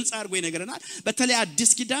ቅዱስ ግልጽ አድርጎ ይነግረናል በተለይ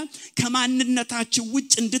አዲስ ኪዳን ከማንነታችሁ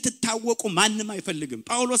ውጭ እንድትታወቁ ማንንም አይፈልግም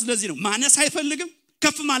ጳውሎስ ለዚህ ነው ማነስ አይፈልግም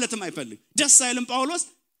ከፍ ማለትም አይፈልግም ደስ አይልም ጳውሎስ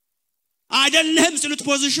አይደለም ስሉት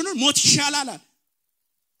ፖዚሽኑን ሞት ይሻላል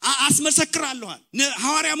አስመሰክራለሁ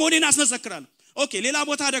ሐዋርያ መሆኔን አስመሰክራለሁ ኦኬ ሌላ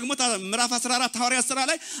ቦታ ደግሞ ምዕራፍ 14 ሐዋርያ ሥራ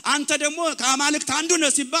ላይ አንተ ደግሞ ከአማልክት አንዱ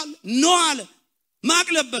ነህ ሲባል ኖ አለ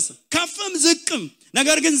ማቅለበሰ ከፍም ዝቅም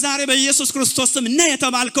ነገር ግን ዛሬ በኢየሱስ ክርስቶስ ስም ነህ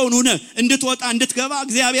የተባልከውን ሆነ እንድትወጣ እንድትገባ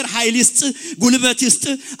እግዚአብሔር ኃይል ይስጥ ጉልበት ይስጥ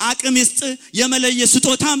አቅም ይስጥ የመለየ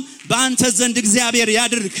ስጦታም በአንተ ዘንድ እግዚአብሔር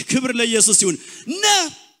ያድርግ ክብር ለኢየሱስ ይሁን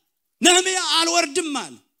ነህምያ አልወርድም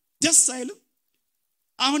አለ ደስ አይልም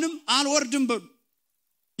አሁንም አልወርድም በሉ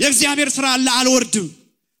የእግዚአብሔር ስራ አለ አልወርድም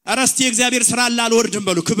አረስቲ የእግዚአብሔር ስራ አለ አልወርድም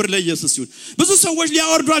በሉ ክብር ለኢየሱስ ይሁን ብዙ ሰዎች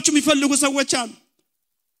ሊያወርዷችሁ የሚፈልጉ ሰዎች አሉ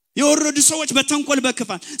የወረዱ ሰዎች በተንኮል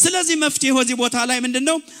በክፋት ስለዚህ መፍትሄው እዚህ ቦታ ላይ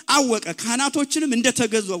ምንድነው አወቀ ካህናቶችንም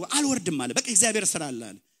እንደተገዙ አልወርድም ማለት በቃ እግዚአብሔር ስራ አለ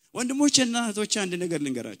ወንድሞችና እህቶች አንድ ነገር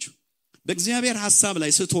ልንገራችሁ በእግዚአብሔር ሐሳብ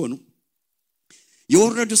ላይ ስትሆኑ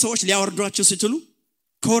የወረዱ ሰዎች ሊያወርዷችሁ ሲችሉ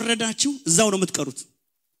ከወረዳችሁ እዛው ነው የምትቀሩት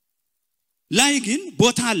ላይ ግን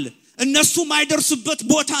ቦታ አለ እነሱ ማይደርሱበት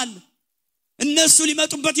ቦታ አለ እነሱ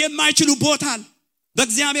ሊመጡበት የማይችሉ ቦታ አለ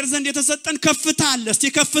በእግዚአብሔር ዘንድ የተሰጠን ከፍታ አለ እስቲ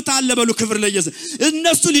ከፍታ አለ በሉ ክብር ለኢየሱስ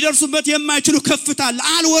እነሱ ሊደርሱበት የማይችሉ ከፍታ አለ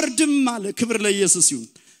አልወርድም አለ ክብር ለኢየሱስ ይሁን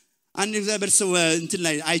አንድ እግዚአብሔር ሰው እንትን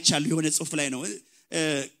ላይ አይቻሉ የሆነ ጽሑፍ ላይ ነው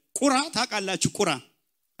ቁራ ታውቃላችሁ ቁራ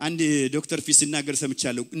አንድ ዶክተር ፊስ ሲናገር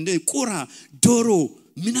ሰምቻለሁ እንደ ቁራ ዶሮ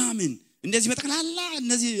ምናምን እንደዚህ በጠቅላላ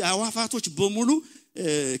እነዚህ አዋፋቶች በሙሉ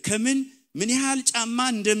ምን ያህል ጫማ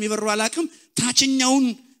እንደሚበሩ አላቅም ታችኛውን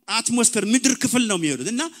አትሞስፌር ምድር ክፍል ነው የሚሄዱት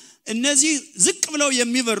እና እነዚህ ዝቅ ብለው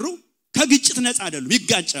የሚበሩ ከግጭት ነፃ አይደሉም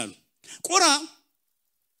ይጋጫሉ ቁራ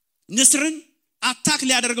ንስርን አታክ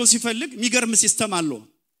ሊያደርገው ሲፈልግ የሚገርም ሲስተም አለው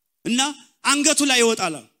እና አንገቱ ላይ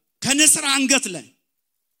ይወጣል ከንስር አንገት ላይ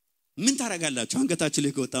ምን ታረጋላችሁ አንገታችሁ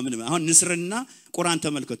ላይ ከወጣ ምን አሁን ንስርና ቁራን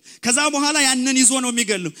ተመልከቱ ከዛ በኋላ ያንን ይዞ ነው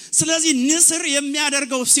የሚገለው ስለዚህ ንስር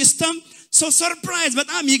የሚያደርገው ሲስተም ሶ ሰርፕራይዝ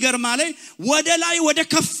በጣም ይገርማል ወደ ላይ ወደ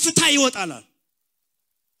ከፍታ ይወጣል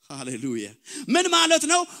ሃሌሉያ ምን ማለት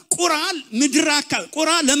ነው ቁራል ምድራካ ቁራ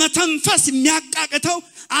ለመተንፈስ የሚያቃቅተው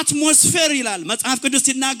አትሞስፌር ይላል መጽሐፍ ቅዱስ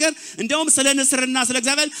ሲናገር እንደውም ስለ ንስርና ስለ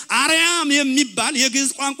እግዚአብሔር አርያም የሚባል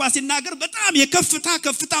የግዕዝ ቋንቋ ሲናገር በጣም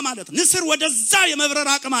ከፍታ ማለት ንስር ወደዛ የመብረር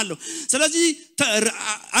አቅም አለው ስለዚህ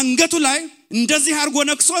አንገቱ ላይ እንደዚህ አርጎ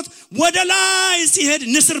ነክሶት ወደ ላይ ሲሄድ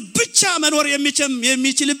ንስር ብቻ መኖር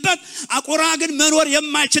የሚችልበት አቁራ ግን መኖር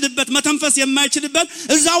የማይችልበት መተንፈስ የማይችልበት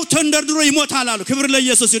እዛው ተንደርድሮ ይሞታል አሉ ክብር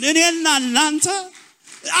ለኢየሱስ ይሁን እኔና እናንተ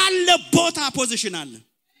አለ ቦታ ፖዚሽን አለ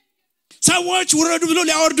ሰዎች ወረዱ ብሎ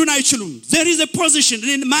ሊያወርዱን አይችሉም there is a position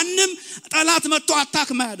ማንንም ጠላት መጥቶ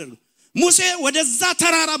አታክ ማያደርግ ሙሴ ወደዛ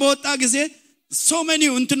ተራራ በወጣ ጊዜ so many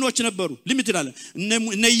እንትኖች ነበሩ ሊሚትድ አለ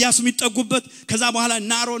እነ ኢያሱ የሚጠጉበት ከዛ በኋላ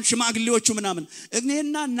ናሮን ሽማግሌዎቹ ምናምን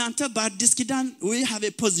እኔና እናንተ በአዲስ ኪዳን we have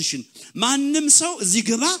a position ማንንም ሰው እዚህ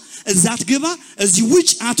ግባ እዛት ግባ እዚህ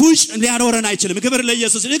ውጭ አትውጭ ሊያኖረን አይችልም ክብር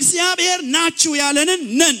ለኢየሱስ እግዚአብሔር ናችሁ ያለንን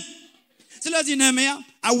ነን ስለዚህ ነህምያ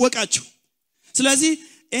አወቃቸው ስለዚህ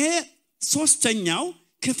ይሄ ሶስተኛው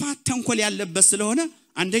ክፋት ተንኮል ያለበት ስለሆነ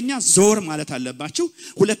አንደኛ ዞር ማለት አለባችሁ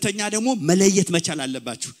ሁለተኛ ደግሞ መለየት መቻል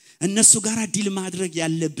አለባችሁ እነሱ ጋራ ዲል ማድረግ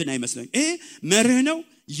ያለብን አይመስልም ይሄ መርህ ነው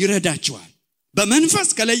ይረዳችኋል በመንፈስ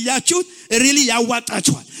ከለያችሁት ሪሊ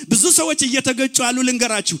ያዋጣችኋል ብዙ ሰዎች እየተገጩ አሉ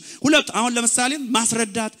ልንገራችሁ ሁለት አሁን ለምሳሌ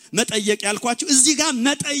ማስረዳት መጠየቅ ያልኳችሁ እዚህ ጋር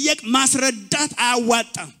መጠየቅ ማስረዳት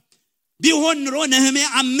አያዋጣም ቢሆን ኖሮ ነህምያ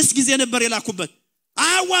 5 ጊዜ ነበር የላኩበት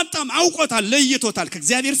አያዋጣም አውቆታል ለይቶታል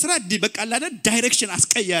ከእግዚአብሔር ስራ በቃላደ ዳይሬክሽን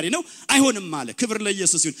አስቀያሪ ነው አይሆንም ማለት ክብር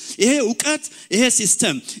ለኢየሱስ ይሁን ይሄ ዕውቀት ይሄ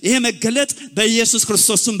ሲስተም ይሄ መገለጥ በኢየሱስ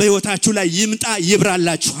ክርስቶስም በህይወታችሁ ላይ ይምጣ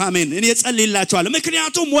ይብራላችሁ አሜን እኔ ጸልይላችኋለሁ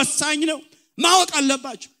ምክንያቱም ወሳኝ ነው ማወቅ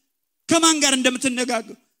አለባችሁ ከማን ጋር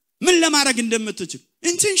እንደምትነጋገሩ ምን ለማድረግ እንደምትችሉ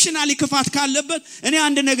ኢንቴንሽናሊ ክፋት ካለበት እኔ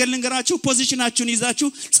አንድ ነገር ልንገራችሁ ፖዚሽናችሁን ይዛችሁ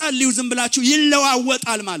ጸልዩ ዝም ብላችሁ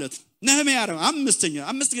ይለዋወጣል ማለት ነህምያ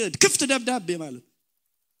 5 ክፍት ደብዳቤ ማለት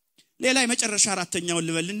ሌላ የመጨረሻ አራተኛው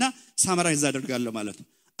ልበልና ሳመራይዝ አደርጋለሁ ማለት ነው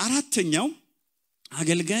አራተኛው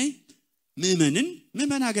አገልጋይ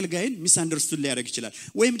ምእመን አገልጋይን ሚስ አንደርስቱድ ሊያደርግ ይችላል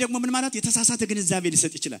ወይም ደግሞ ምን ማለት የተሳሳተ ግንዛቤ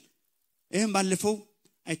ሊሰጥ ይችላል ይሄን ባለፈው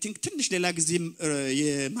አይ ቲንክ ትንሽ ሌላ ጊዜ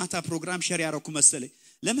የማታ ፕሮግራም ሼር ያረኩ መሰለኝ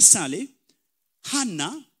ለምሳሌ ሃና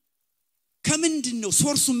ከምንድነው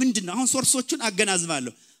ሶርሱ ምንድነው አሁን ሶርሶቹን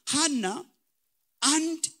አገናዝባለሁ ሃና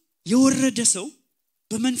አንድ የወረደ ሰው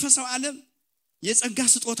በመንፈሳው ዓለም የጸጋ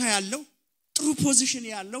ስጦታ ያለው ጥሩ ፖዚሽን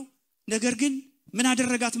ያለው ነገር ግን ምን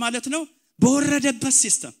አደረጋት ማለት ነው በወረደበት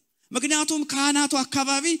ሲስተም ምክንያቱም ካህናቱ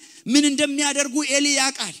አካባቢ ምን እንደሚያደርጉ ኤሊ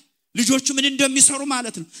ያቃል ልጆቹ ምን እንደሚሰሩ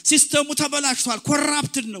ማለት ነው ሲስተሙ ተበላሽቷል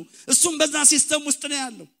ኮራፕትድ ነው እሱም በዛ ሲስተም ውስጥ ነው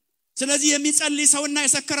ያለው ስለዚህ የሚጸልይ ሰውና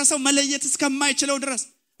የሰከረ ሰው መለየት እስከማይችለው ድረስ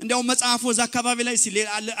እንዲያው መጽሐፉ እዛ አካባቢ ላይ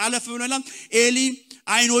አለፍ ብለናል ኤሊ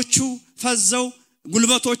አይኖቹ ፈዘው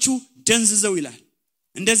ጉልበቶቹ ደንዝዘው ይላል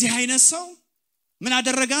እንደዚህ አይነት ሰው ምን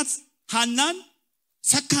አደረጋት ሃናን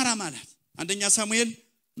ሰካራ ማለት አንደኛ ሳሙኤል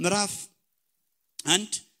ምዕራፍ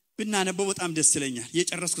 1 ብናነበው በጣም ደስ ይለኛል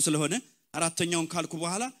የጨረስኩ ስለሆነ አራተኛውን ካልኩ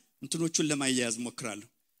በኋላ እንትኖቹን ለማያያዝ ሞክራለሁ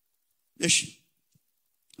እሺ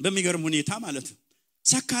በሚገርም ሁኔታ ማለት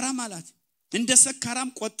ሰካራ ማለት እንደ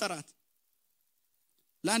ሰካራም ቆጠራት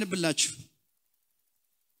ላንብላችሁ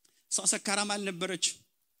ሰው ሰካራ ማለት ነበረች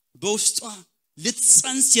በውስጧ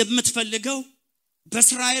ልትጸንስ የምትፈልገው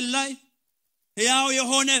በእስራኤል ላይ ያው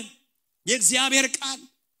የሆነ የእግዚአብሔር ቃል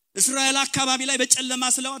እስራኤል አካባቢ ላይ በጨለማ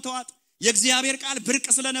ስለተዋጠ የእግዚአብሔር ቃል ብርቅ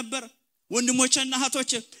ስለነበር ወንድሞችና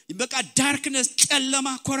እህቶች በቃ ዳርክነስ ጨለማ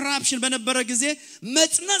ኮራፕሽን በነበረ ጊዜ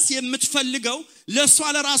መጽነስ የምትፈልገው ለሷ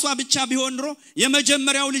ለራሷ ብቻ ቢሆን ኖሮ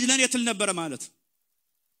የመጀመሪያው ልጅ ለኔ ትል ነበር ማለት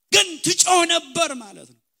ግን ትጮህ ነበር ማለት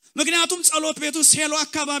ነው ምክንያቱም ጸሎት ቤቱ ሴሎ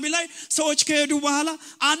አካባቢ ላይ ሰዎች ከሄዱ በኋላ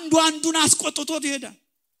አንዱን አስቆጥቶት ይሄዳል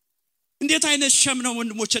እንዴት አይነት ሸም ነው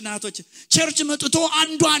ወንድሞችና እህቶች ቸርች መጥቶ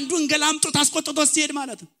አንዱን ገላምጦት አስቆጥቶት ሲሄድ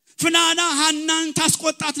ማለት ነው ፍናና ሃናን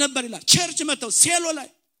ታስቆጣት ነበር ይላል ቸርች መጥተው ሴሎ ላይ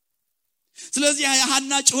ስለዚህ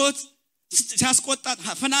ሃና ጮት ሲያስቆጣት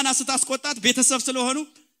ፍናና ስታስቆጣት ቤተሰብ ስለሆኑ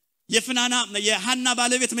የሃና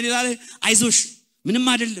ባለቤት ምን ይላል አይዞሽ ምንም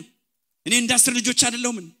አይደለም እኔ እንዳስር ልጆች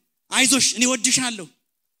አይደለሁም አይዞሽ እኔ ወድሻለሁ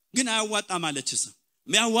ግን አያዋጣ ማለችስ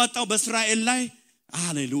የሚያዋጣው በእስራኤል ላይ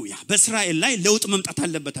ሃሌሉያ በእስራኤል ላይ ለውጥ መምጣት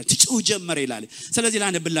አለበት ትጮህ ጀመረ ይላል ስለዚህ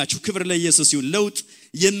ላነብላችሁ ክብር ለኢየሱስ ይሁን ለውጥ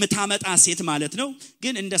የምታመጣ ሴት ማለት ነው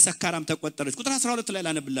ግን እንደ ሰካራም ተቆጠረች ቁጥር 12 ላይ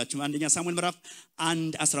ላነብላችሁ አንደኛ ሳሙኤል ምዕራፍ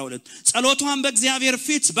 1:12 ጸሎቷን በእግዚአብሔር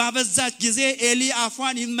ፊት ባበዛች ጊዜ ኤሊ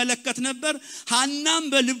አፏን ይመለከት ነበር ሃናም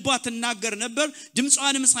በልቧ ትናገር ነበር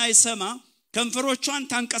ድምጿንም ሳይሰማ ከንፈሮቿን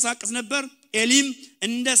ታንቀሳቀስ ነበር ኤሊም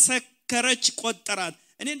እንደ ሰከረች ቆጠራት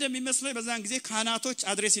እኔ እንደሚመስለኝ በዛን ጊዜ ካህናቶች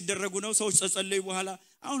አድሬስ ይደረጉ ነው ሰዎች ጸጸለዩ በኋላ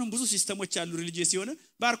አሁንም ብዙ ሲስተሞች አሉ ሪሊጂየስ የሆነ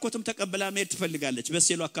ባርኮትም ተቀበላ መሄድ ትፈልጋለች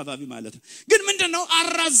በሴሎ አካባቢ ማለት ነው ግን ምንድነው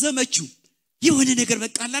አራዘመችው የሆነ ነገር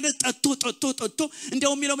በቃ አላለ ጠጥቶ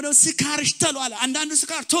እንደው የሚለው ስካርሽ ተሎ አለ አንዳንዱ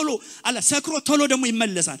ስካር ቶሎ አለ ሰክሮ ቶሎ ደግሞ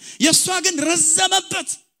ይመለሳል የሷ ግን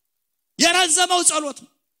ረዘመበት የረዘመው ጸሎት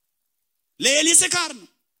ለኤሊ ስካር ነው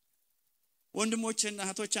ወንድሞችና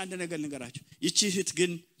እህቶች አንድ ነገር ልንገራችሁ ይቺ እህት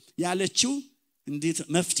ግን ያለችው እንዴት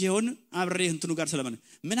መፍትሄውን አብሬ እንትኑ ጋር ስለማነ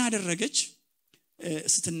ምን አደረገች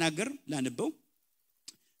ስትናገር ላንበው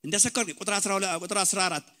እንደሰከረ ቁጥር 12 ቁጥር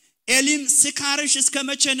 14 ኤሊም ስካርሽ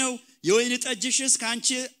እስከመቼ ነው የወይን ጠጅሽስ ካንቺ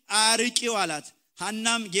አርቂው አላት።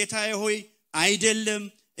 ሐናም ጌታዬ ሆይ አይደለም፣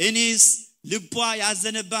 እኔስ ልቧ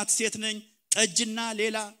ያዘነባት ሴት ነኝ፣ ጠጅና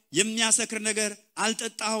ሌላ የሚያሰክር ነገር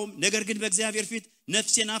አልጠጣሁም። ነገር ግን በእግዚአብሔር ፊት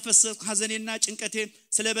ነፍሴን አፈሰስኩ፣ ሐዘኔና ጭንቀቴ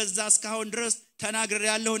ስለበዛ እስካሁን ድረስ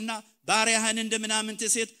ተናግሬያለሁና ባሪያህን እንደምናምንት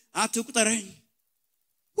ሴት አትቁጠረኝ።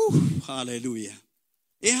 ሃሌሉያ።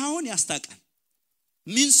 ይሄውን ያስታቃል።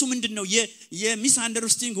 ምንሱ ምንድነው? የሚስ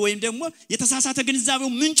አንደርስታንዲንግ ወይም ደግሞ የተሳሳተ ግንዛቤው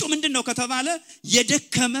ምንጩ ምንድነው ከተባለ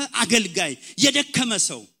የደከመ አገልጋይ፣ የደከመ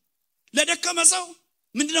ሰው። ለደከመ ሰው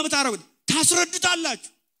ምንድነው የምታረጉት?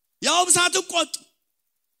 ታስረዱታላችሁ። ያው ሳትቆጡ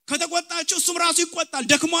ከተቆጣችሁ እሱም ራሱ ይቆጣል።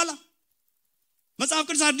 ደክሟላ። መጽሐፍ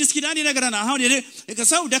ቅዱስ አዲስ ኪዳን ይነግረናል። አሁን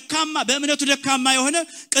ሰው ደካማ በእምነቱ ደካማ የሆነ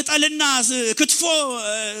ቅጠልና ክትፎ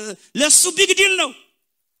ለሱ ቢግ ዲል ነው።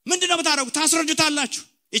 ምንድነው የምታረጉት? ታስረዱታላችሁ።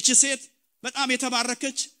 እቺ ሴት በጣም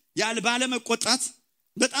የተባረከች ያለ ባለ መቆጣት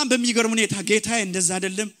በጣም በሚገርም ሁኔታ ጌታዬ እንደዛ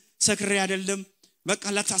አይደለም፣ ሰክሬ አይደለም፣ በቃ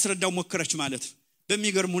ለታስረዳው ሞከረች ማለት ነው።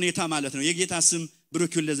 በሚገርም ሁኔታ ማለት ነው። የጌታ ስም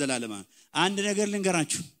ብሩክ ይሁን ለዘላለም። አንድ ነገር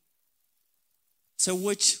ልንገራችሁ።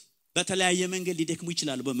 ሰዎች በተለያየ መንገድ ሊደክሙ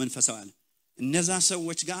ይችላሉ በመንፈሳዊ ዓለም።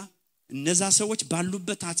 እነዛ ሰዎች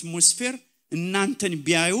ባሉበት አትሞስፌር እናንተን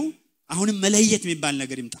ቢያዩ አሁንም መለየት የሚባል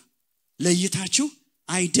ነገር ይምጣ። ለይታችሁ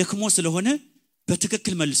አይደክሞ ስለሆነ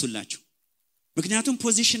በትክክል መልሱላችሁ። ምክንያቱም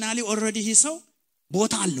ፖዚሽናሊ ኦሬዲ ሰው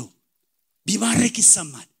ቦታ አለው። ቢባረክ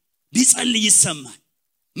ይሰማል፣ ቢጸልይ ይሰማል።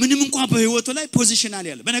 ምንም እንኳን በህይወቱ ላይ ፖዚሽናሊ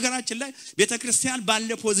ያለ። በነገራችን ላይ ቤተክርስቲያን ባለ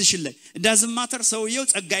ፖዚሽን ላይ ዳዝንት ማተር ሰውየው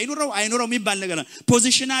ጸጋ ይኑረው አይኑረው የሚባል ነገር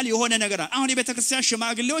ፖዚሽናል የሆነ ነገር። አሁን የቤተክርስቲያን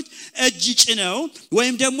ሽማግሌዎች እጅ ጭነው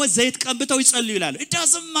ወይም ደግሞ ዘይት ቀብተው ይጸልዩ ይላሉ።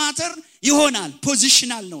 ዳዝንት ማተር ይሆናል፣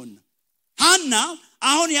 ፖዚሽናል ነውና። ሐና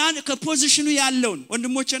አሁን ያን ከፖዚሽኑ ያለውን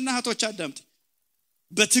ወንድሞችና እህቶች አዳምጡ።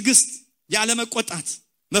 በትግስት ያለ መቆጣት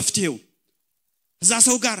መፍትሄው እዛ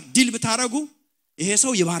ሰው ጋር ዲል ብታረጉ ይሄ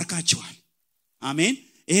ሰው ይባርካችኋል። አሜን።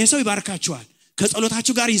 ይሄ ሰው ይባርካችኋል፣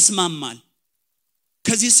 ከጸሎታችሁ ጋር ይስማማል።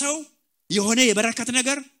 ከዚህ ሰው የሆነ የበረከት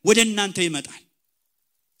ነገር ወደ እናንተ ይመጣል።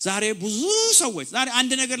 ዛሬ ብዙ ሰዎች ዛሬ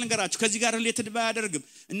አንድ ነገር ልንገራችሁ፣ ከዚህ ጋር ሪሌትድ ባያደርግም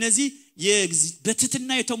እነዚህ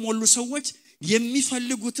በትህትና የተሞሉ ሰዎች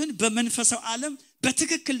የሚፈልጉትን በመንፈሳዊ ዓለም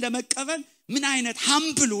በትክክል ለመቀበል ምን አይነት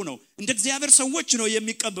ሃምብል ነው እንደ እግዚአብሔር ሰዎች ነው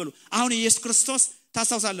የሚቀበሉ። አሁን ኢየሱስ ክርስቶስ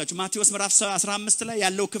ታስታውሳላችሁ ማቴዎስ ምዕራፍ 15 ላይ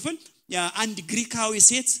ያለው ክፍል አንድ ግሪካዊ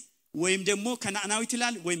ሴት ወይም ደግሞ ከናናዊት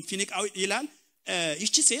ይላል ወይም ፊኒቃዊ ይላል።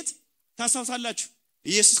 እቺ ሴት ታስታውሳላችሁ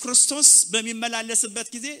ኢየሱስ ክርስቶስ በሚመላለስበት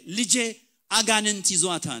ጊዜ ልጄ አጋንንት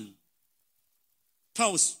ይዟታል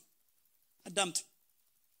ፈውስ። አዳምጥ።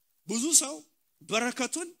 ብዙ ሰው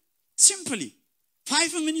በረከቱን ሲምፕሊ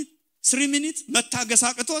 5 minutes 3 minutes መታገስ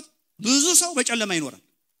አቅቶት ብዙ ሰው በጨለማ ይኖራል፣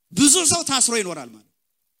 ብዙ ሰው ታስሮ ይኖራል ማለት።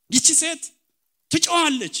 ይቺ ሴት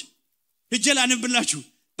ትጮሃለች። እጀላንብላችሁ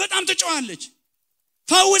በጣም ትጮሃለች።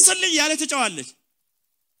 ፈውስልኝ ያለ ትጮሃለች።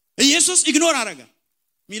 ኢየሱስ ኢግኖር አረጋ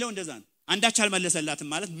ሚለው እንደዛ ነው። አንዳች አልመለሰላትም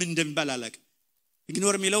ማለት ምን እንደሚባል አላውቅም።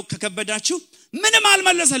 ኢግኖር ሚለው ከከበዳችሁ ምንም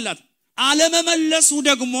አልመለሰላት። አለመመለሱ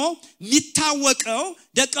ደግሞ የሚታወቀው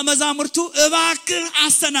ደቀ መዛሙርቱ እባክህ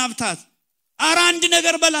አስተናብታት፣ ኧረ አንድ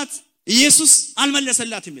ነገር በላት፣ ኢየሱስ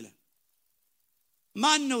አልመለሰላትም ይላል።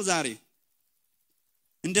 ማን ነው ዛሬ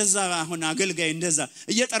እንደዛ አሁን አገልጋይ እንደዛ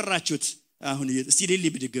እየጠራችሁት አሁን እስቲ ሌሊ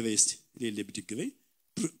ብድግ በይ፣ እስቲ ሌሊ ብድግ በይ፣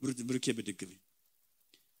 ብሩኬ ብድግ በይ።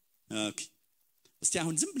 ኦኬ እስቲ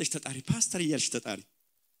አሁን ዝም ብለሽ ተጣሪ፣ ፓስተር እያልሽ ተጣሪ።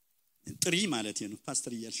 ጥሪ ማለት ነው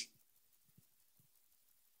ፓስተር እያልሽ።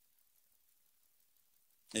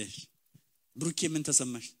 ብሩኬ ምን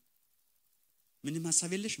ተሰማሽ? ምንም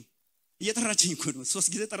ሐሳብ የለሽም? እየጠራችኝ እኮ ነው። 3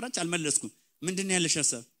 ጊዜ ጠራች አልመለስኩም። ምንድነው ያለሽ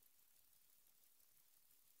ሐሳብ?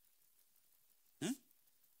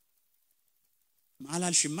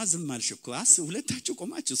 አላልሽማ ዝም አልሽ እኮ። ሁለታችሁ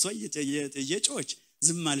ቆማችሁ ሰው እየጮች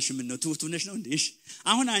ዝም አልሽ። ምን ነው ትውቱ ነሽ ነው እንዴ? እሺ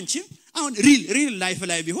አሁን አንቺ አሁን ሪል ላይፍ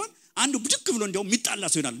ላይ ቢሆን አንዱ ብድግ ብሎ እንደው የሚጣላ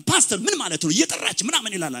ሰው ይላል ፓስተር ምን ማለት ነው እየጠራች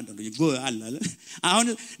ምናምን ይላል። አንዱ አለ አሁን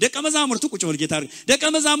ደቀ መዛሙርቱ ቁጭ ብለው ጌታ ደቀ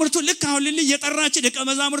መዛሙርቱ ልክ አሁን ልል እየጠራች ደቀ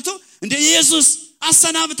መዛሙርቱ እንደ ኢየሱስ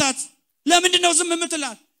አሰናብታት ለምንድን ነው ዝም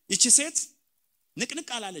የምትላት? ይቺ ሴት ንቅንቅ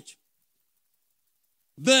አላለች።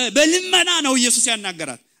 በልመና ነው ኢየሱስ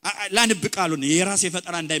ያናገራት። ላንብ ቃሉን የራስ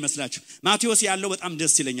የፈጠራ እንዳይመስላችሁ። ማቴዎስ ያለው በጣም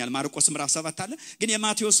ደስ ይለኛል። ማርቆስ ምዕራፍ 7 አለ፣ ግን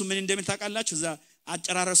የማቴዎስ ምን እንደሚል ታውቃላችሁ? እዛ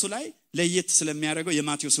አጨራረሱ ላይ ለየት ስለሚያደርገው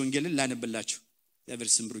የማቴዎስ ወንጌልን ላንብላችሁ። እግዚአብሔር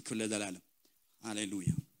ስም ብሩክ ይሁን ለዘላለም። ሃሌሉያ።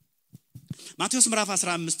 ማቴዎስ ምዕራፍ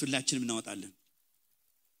 15 ሁላችንም እናወጣለን።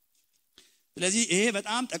 ስለዚህ ይሄ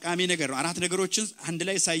በጣም ጠቃሚ ነገር ነው። 4 ነገሮችን አንድ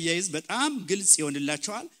ላይ ሳያይዝ በጣም ግልጽ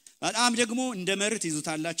ይሆንላችኋል። በጣም ደግሞ እንደ መርት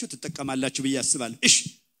ይዙታላችሁ ተጠቀማላችሁ ብዬ አስባለሁ። እሺ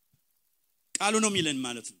ቃሉ ነው የሚለን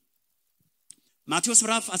ማለት ነው። ማቴዎስ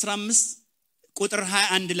ምዕራፍ 15 ቁጥር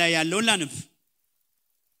 21 ላይ ያለውን ላንብ።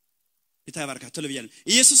 ይታባርካት ተለብያለ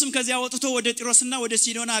ኢየሱስም ከዚያ ወጥቶ ወደ ጢሮስና ወደ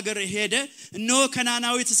ሲዶና ሀገር ሄደ እነሆ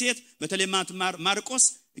ከናናዊት ሴት በተለይ ማርቆስ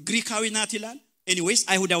ግሪካዊ ናት ይላል ኤኒዌይስ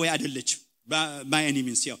አይሁዳዊ አይደለች ባይ ኤኒ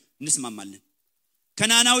ሚንስ ያው እንስማማለን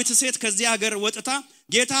ከናናዊት ሴት ከዚያ ሀገር ወጥታ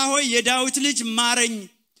ጌታ ሆይ የዳዊት ልጅ ማረኝ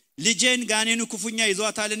ልጄን ጋኔኑ ክፉኛ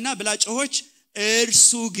ይዟታልና ብላጮች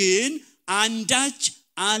እርሱ ግን አንዳች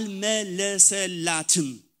አልመለሰላትም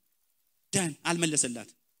ዳን አልመለሰላት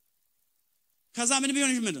ከዛ ምን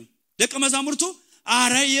ቢሆን ይመጣ ደቀ መዛሙርቱ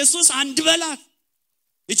አረ ኢየሱስ አንድ በላት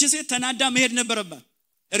እቺ ሴት ተናዳ መሄድ ነበረባት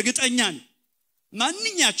እርግጠኛ ነኝ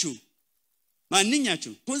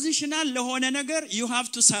ማንኛችሁ ፖዚሽናል ለሆነ ነገር you have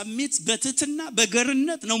to submit በትትና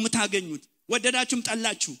በገርነት ነው የምታገኙት ወደዳችሁም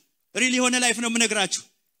ጠላችሁ ሪሊ የሆነ ላይፍ ነው የምነግራችሁ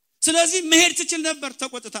ስለዚህ መሄድ ትችል ነበር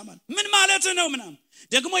ተቆጥታ ማለት ምን ማለት ነው ምናም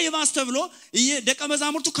ደግሞ የባስ ተብሎ ደቀ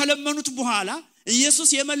መዛሙርቱ ከለመኑት በኋላ ኢየሱስ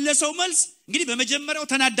የመለሰው መልስ እንግዲህ በመጀመሪያው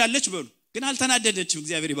ተናዳለች በሉ ግን አልተናደደችም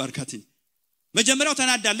እግዚአብሔር ይባርካት መጀመሪያው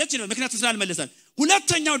ተናዳለች ነው ምክንያቱም ስላልመለሳል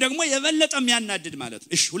ሁለተኛው ደግሞ የበለጠ የሚያናድድ ማለት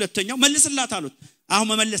እሺ ሁለተኛው መልስላት አሉት አሁን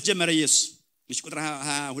መመለስ ጀመረ ኢየሱስ እሺ ቁጥር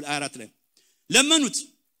 24 ላይ ለመኑት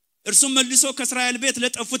እርሱም መልሶ ከእስራኤል ቤት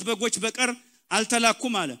ለጠፉት በጎች በቀር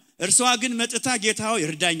አልተላኩም አለ እርሷ ግን መጥታ ጌታው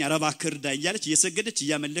ይርዳኝ አረባክ ይርዳኝ ያለች እየሰገደች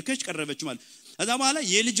እያመለከች ቀረበች ማለት ከዛ በኋላ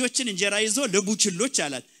የልጆችን እንጀራ ይዞ ለቡችሎች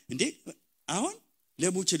አላት እንዴ አሁን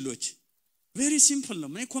ለቡችሎች very simple ነው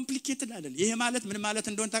ምን ኮምፕሊኬትድ አይደል ይሄ ማለት ምን ማለት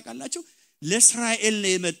እንደሆነ ታውቃላችሁ ለእስራኤል ነው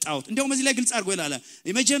የመጣው እንደውም እዚህ ላይ ግልጽ አድርጎ ይላል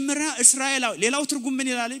የመጀመሪያ እስራኤላው ሌላው ትርጉም ምን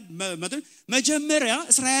ይላል መጀመሪያ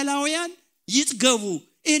እስራኤላውያን ይጥገቡ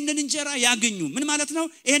ይሄንን እንጀራ ያገኙ ምን ማለት ነው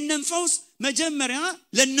ይሄንን ፈውስ መጀመሪያ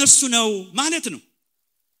ለነሱ ነው ማለት ነው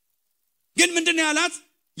ግን ምንድነው ያላት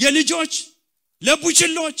የልጆች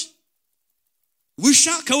ለቡችሎች ውሻ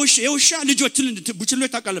የውሻ ልጆች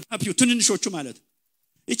ቡችሎች ታውቃለህ ትንንሾቹ ማለት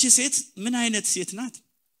እቺ ሴት ምን አይነት ሴት ናት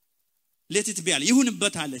ለቲት ቢያል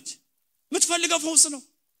ይሁንበት አለች ምትፈልገው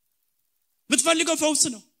ፈውስ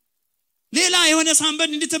ነው ሌላ የሆነ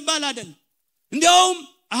ሳምበን እንድትባል አይደል እንዴውም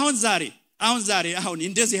አሁን ዛሬ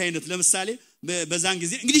እንደዚህ አይነት ለምሳሌ በዛን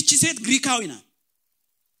ጊዜ እንግዲህ እቺ ሴት ግሪካዊ ናት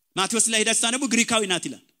ማቴዎስ ላይ ሄዳችሁ ታነቡ ግሪካዊ ናት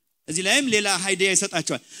ይላል እዚህ ላይም ሌላ ሃይዲያ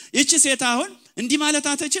ይሰጣቸዋል እቺ ሴት አሁን እንዲህ ማለት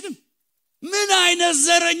አትችልም ምን አይነት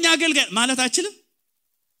ዘረኛ አገልጋይ ማለት አትችልም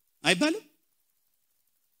አይባልም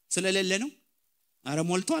ስለሌለ ነው አረ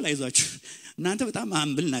ሞልቷል አይዟችሁ እናንተ በጣም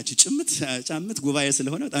አምብል ናችሁ ጫምት ጉባኤ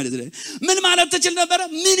ስለሆነ በጣም ምን ማለት ትችል ነበር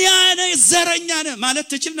ምን ያነ ዘረኛ ነው ማለት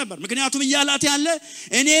ትችል ነበር ምክንያቱም ይያላት ያለ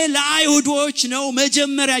እኔ ለአይሁዶች ነው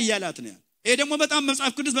መጀመሪያ ይያላት ነው ይሄ ደግሞ በጣም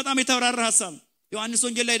መጽሐፍ ቅዱስ በጣም የተወራራ ሐሳብ ዮሐንስ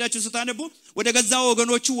ወንጌል ላይ ሄዳችሁ ስታነቡ ወደ ገዛው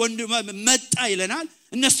ወገኖቹ መጣ ይለናል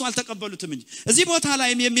እነሱ አልተቀበሉትም እንጂ እዚህ ቦታ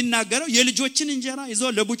ላይም የሚናገረው የልጆችን እንጀራ ይዞ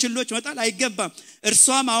ለቡችሎች መጣል አይገባም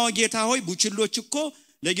እርሷም አዎ ጌታ ሆይ ቡችሎች እኮ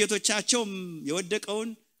ለጌቶቻቸው የወደቀውን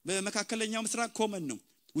በመካከለኛው ምስራቅ ኮመን ነው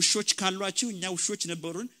ውሾች ካሏችሁ እኛ ውሾች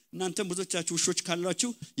ነበሩን እናንተም ብዙዎቻችሁ ውሾች ካሏችሁ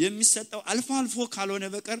የሚሰጠው አልፎ ካልሆነ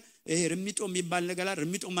በቀር ይሄ ርሚጦ የሚባል ነገር አለ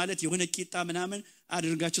ርሚጦ ማለት የሆነ ቂጣ ምናምን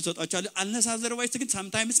አድርጋችሁ ተጣጣቻለ አልነሳዘርባይስ ግን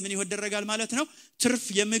sometimes ምን ይወደረጋል ማለት ነው ትርፍ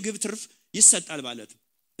የምግብ ትርፍ ይሰጣል ማለት ነው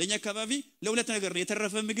ለኛ አካባቢ ለሁለት ነገር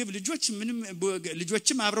የተረፈ ምግብ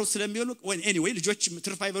ልጆችም አብረው ስለሚበሉ anyway ልጆች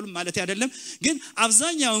ትርፍ አይበሉም ማለት አይደለም ግን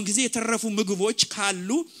አብዛኛውን ጊዜ የተረፉ ምግቦች ካሉ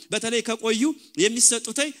በተለይ ከቆዩ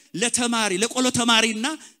የሚሰጡት ለቆሎ ተማሪና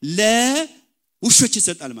ለውሾች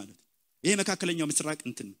ይሰጣል ማለት ይሄ መካከለኛው ምስራቅ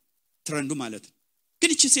እንትን ትረንዱ ማለት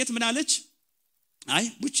ግን እቺ ሴት ምን አለች አይ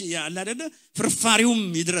ቡች ያለ አይደለ ፍርፋሪውም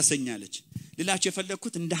ይድረሰኛለች ልላችሁ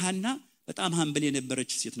የፈለኩት እንደ ሐና በጣም ሃምብል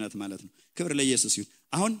የነበረች ሴት ናት ማለት ነው ክብር ለኢየሱስ ይሁን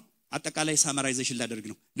አሁን አጠቃላይ ሳማራይዜሽን ላደርግ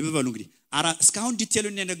ነው ልብ በሉ እንግዲህ እስካሁን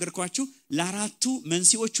ዲቴሉን የነገርኳችሁ ለአራቱ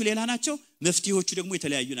መንሲዎቹ ሌላ ናቸው መፍትሄዎቹ ደግሞ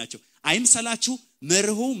የተለያዩ ናቸው አይምሰላችሁ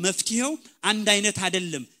መርሁ መፍትሄው አንድ አይነት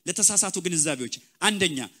አይደለም ለተሳሳቱ ግንዛቤዎች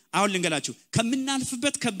አንደኛ አሁን ልንገላችሁ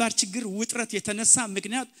ከምናልፍበት ከባድ ችግር ውጥረት የተነሳ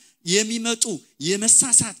ምክንያት የሚመጡ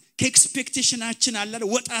የመሳሳት ከኤክስፔክቴሽናችን አለ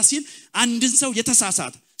ወጣ ሲል አንድን ሰው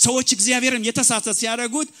የተሳሳተ ሰዎች እግዚአብሔርን የተሳሳተ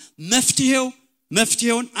ሲያደርጉት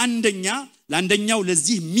መፍትሄውን ለአንደኛው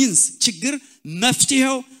ለዚህ ሚንስ ችግር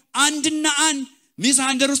መፍትሄው አንድና አንድ ሚስ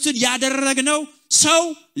አንደርስቱድ ያደረግነው ሰው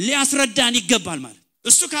ሊያስረዳን ይገባል ማለት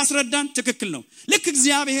እሱ ካስረዳን ትክክል ነው ልክ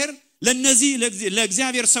እግዚአብሔር ለነዚህ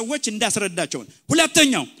ለእግዚአብሔር ሰዎች እንዳስረዳቸው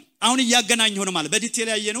ሁለተኛው አሁን ያገናኘው ነው ማለት በዲቴል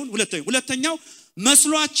ያየነው ሁለተኛው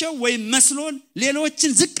መስሏቸው ወይ መስሎን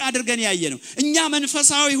ሌሎችን ዝቅ አድርገን ያየነው እኛ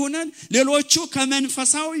መንፈሳዊ ሆነን ሌሎቹ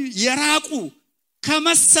ከመንፈሳዊ የራቁ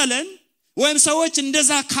ከመሰለን ወይም ሰዎች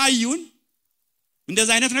እንደዛ ካዩን እንደዛ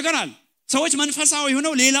አይነት ነገር አለ ሰዎች መንፈሳዊ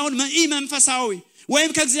ሆነው ሌላውን መንፈሳዊ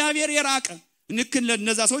ወይም ከእግዚአብሔር የራቀ ንክን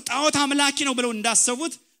ለነዛ ሰዎች ጣዖት አምላኪ ነው ብለው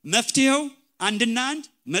እንዳሰቡት መፍትሄው አንድና አንድ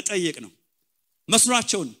መጠየቅ ነው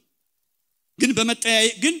መስሏቸው ግን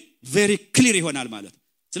በመጠያየቅ ግን very clear ይሆናል ማለት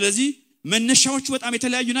ስለዚህ መነሻዎቹ በጣም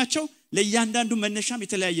የተለያዩ ናቸው ለእያንዳንዱ መነሻም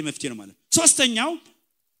የተለያየ መፍትሄ ነው ማለት ሶስተኛው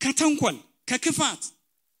ከተንኮል ከክፋት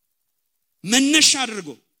መነሻ አድርጎ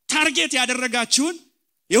ታርጌት ያደረጋችሁን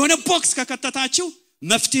የሆነ ቦክስ ከከተታችሁ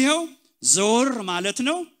መፍትሄው ዞር ማለት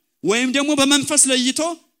ነው ወይም ደግሞ በመንፈስ ለይቶ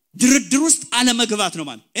ድርድር ውስጥ አለመግባት ነው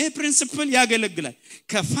ማለት ይሄ ፕሪንሲፕል ያገለግላል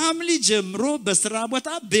ከፋሚሊ ጀምሮ በስራ ቦታ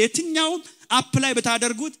በየትኛው አፕላይ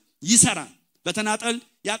በታደርጉት ይሰራል በተናጠል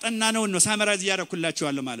ያጠናነው ነው ሳመራይዝ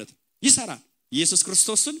ያደርኩላችኋለሁ ማለት ይሰራል ኢየሱስ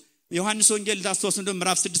ክርስቶስን ዮሐንስ ወንጌል ዳስቶስ እንደም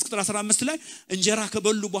ምዕራፍ 6 ቁጥር 15 ላይ እንጀራ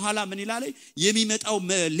ከበሉ በኋላ ምን ይላል የሚመጣው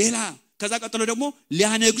ሌላ ከዛ ቀጥሎ ደግሞ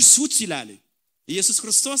ሊያነግሱት ይላል ኢየሱስ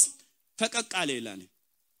ክርስቶስ ፈቀቅ አለ ይላል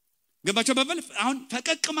ገባቸው በበል አሁን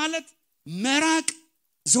ፈቀቅ ማለት መራቅ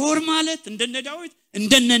ዞር ማለት እንደነ ዳዊት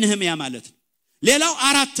እንደነ ነህምያ ማለት ሌላው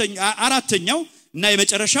አራተኛው እና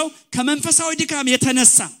የመጨረሻው ከመንፈሳዊ ድካም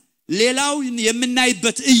የተነሳ ሌላው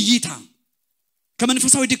የምናይበት እይታ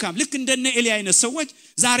ከመንፈሳዊ ድካም ልክ እንደነ ኤልያ አይነት ሰዎች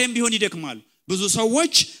ዛሬም ቢሆን ይደክማሉ ብዙ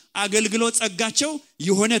ሰዎች አገልግሎት ጸጋቸው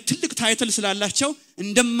የሆነ ትልቅ ታይትል ስላላቸው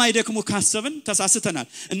እንደማይደክሙ ካሰብን ተሳስተናል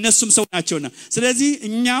እነሱም ሰው ናቸውና ስለዚህ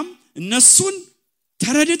እኛም እነሱን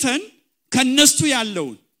ተረድተን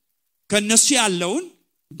ከነሱ ያለውን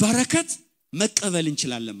በረከት መቀበል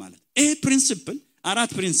እንችላለን ማለት ይሄ ፕሪንሲፕል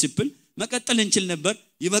አራት ፕሪንሲፕል መቀጠል እንችል ነበር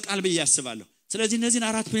ይበቃል ብዬ አስባለሁ ስለዚህ እነዚህን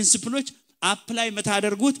አራት ፕሪንሲፕሎች አፕላይ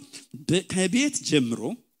መታደርጉት ከቤት ጀምሮ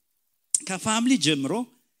ከፋሚሊ ጀምሮ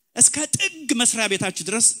እስከ ጥግ መስሪያ ቤታችሁ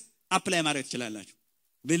ድረስ አፕላይ ማድረግ ትችላላችሁ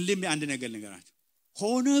በልም አንድ ነገር ንገራችሁ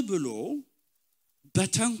ሆነ ብሎ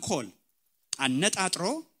በተንኮል አነጣጥሮ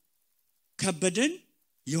ከበደን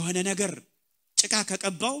የሆነ ነገር ጭቃ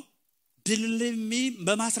ከቀባው ድልልሚ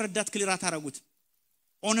በማስረዳት ክሊራት አረጉት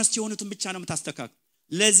ኦነስት የሆኑትን ብቻ ነው የምታስተካክሉ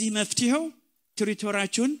ለዚህ መፍትሄው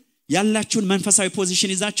ትሪቶሪያችሁን ያላችሁን መንፈሳዊ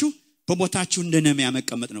ፖዚሽን ይዛችሁ በቦታችሁ እንደነሚያ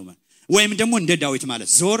መቀመጥ ነው ማለት ወይም ደግሞ እንደ ዳዊት ማለት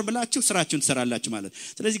ዞር ብላችሁ ስራችሁን ትሰራላችሁ ማለት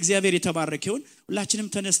ስለዚህ እግዚአብሔር የተባረከ ይሁን ሁላችንም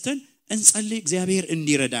ተነስተን እንጸልይ እግዚአብሔር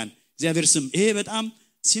እንዲረዳን እግዚአብሔር ስም ይሄ በጣም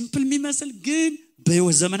ሲምፕል የሚመስል ግን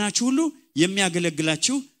በህይወት ዘመናችሁ ሁሉ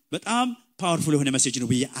የሚያገለግላችሁ በጣም ፓወርፉል የሆነ ሜሴጅ ነው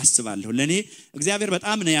ብዬ አስባለሁ ለኔ እግዚአብሔር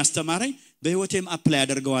በጣም ነው ያስተማረኝ በህይወቴም አፕላይ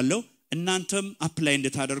አደርገዋለሁ እናንተም አፕላይ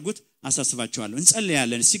እንድታደርጉት አሳስባችኋለሁ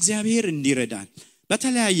እንጸልያለን እስቲ እግዚአብሔር እንዲረዳን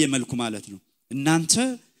በተለያየ መልኩ ማለት ነው እናንተ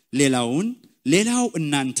ሌላው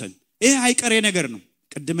እናንተን ይሄ አይቀሬ ነገር ነው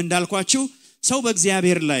ቅድም እንዳልኳችሁ ሰው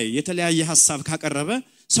በእግዚአብሔር ላይ የተለያየ ሐሳብ ካቀረበ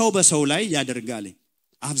ሰው በሰው ላይ ያደርጋል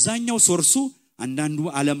አብዛኛው ሶርሱ አንዳንዱ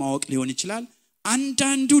አለማወቅ ሊሆን ይችላል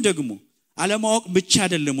አንዳንዱ ደግሞ አለማወቅ ብቻ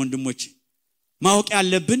አይደለም ወንድሞች ማወቅ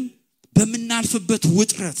ያለብን በመናልፍበት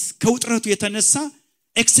ውጥረት ከውጥረቱ የተነሳ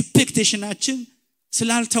ኤክስፔክቴሽናችን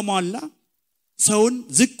ስላልተሟላ ሰውን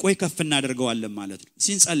ዝቅ ወይ ከፍ እናደርገዋለን ማለት ነው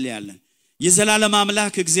ሲንጸልያለን የዘላለም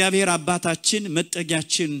አምላክ እግዚአብሔር አባታችን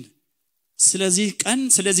መጠጊያችን ስለዚህ ቀን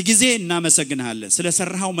ስለዚህ ጊዜ እናመሰግናለን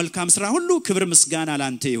ስለሰራው መልካም ስራ ሁሉ ክብር ምስጋና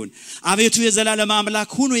ላንተ ይሁን አቤቱ የዘላለም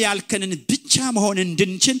አምላክ ሁኑ ያልከንን ብቻ መሆን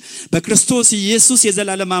እንድንችል በክርስቶስ ኢየሱስ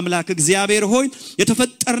የዘላለም አምላክ እግዚአብሔር ሆይ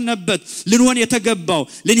የተፈጠርነበት ልንሆን የተገባው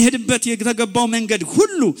ልንሄድበት የተገባው መንገድ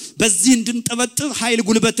ሁሉ በዚህ እንድንጠበጥብ ኃይል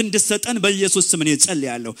ጉልበት እንድሰጠን በኢየሱስ ስም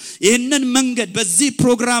እንጸልያለሁ ይሄንን መንገድ በዚህ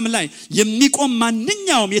ፕሮግራም ላይ የሚቆም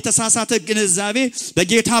ማንኛውም የተሳሳተ ግንዛቤ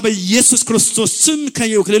በጌታ በኢየሱስ ክርስቶስ ስም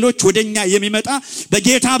ከሌሎች ወደኛ የሚመጣ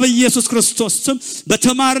በጌታ በኢየሱስ ክርስቶስ ስም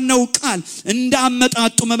በተማርነው ቃል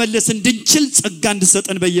እንዳመጣጡ መመለስ እንድንችል ጸጋ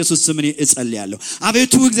እንድሰጠን በኢየሱስ ስም እጸልያለሁ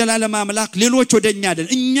አቤቱ እግዚአብሔር አምላክ ሌሎች ወደኛ አይደል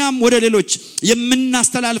እኛም ወደ ሌሎች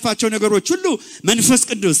የምናስተላልፋቸው ነገሮች ሁሉ መንፈስ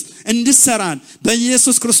ቅዱስ እንድሰራን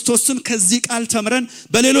በኢየሱስ ክርስቶስ ስም ከዚህ ቃል ተምረን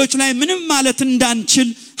በሌሎች ላይ ምንም ማለት እንዳንችል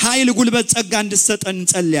ኃይል ጉልበት ጸጋ እንድሰጠን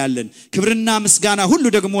እንጸልያለን ክብርና ምስጋና ሁሉ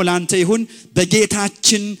ደግሞ ላንተ ይሁን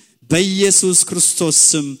በጌታችን በኢየሱስ ክርስቶስ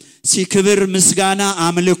ስም ሲክብር ምስጋና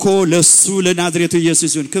አምልኮ ለሱ ለናዝሬቱ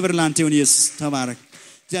ኢየሱስ ይሁን ክብር ላንተ ይሁን ኢየሱስ ተባረክ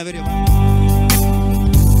እግዚአብሔር ይባርክ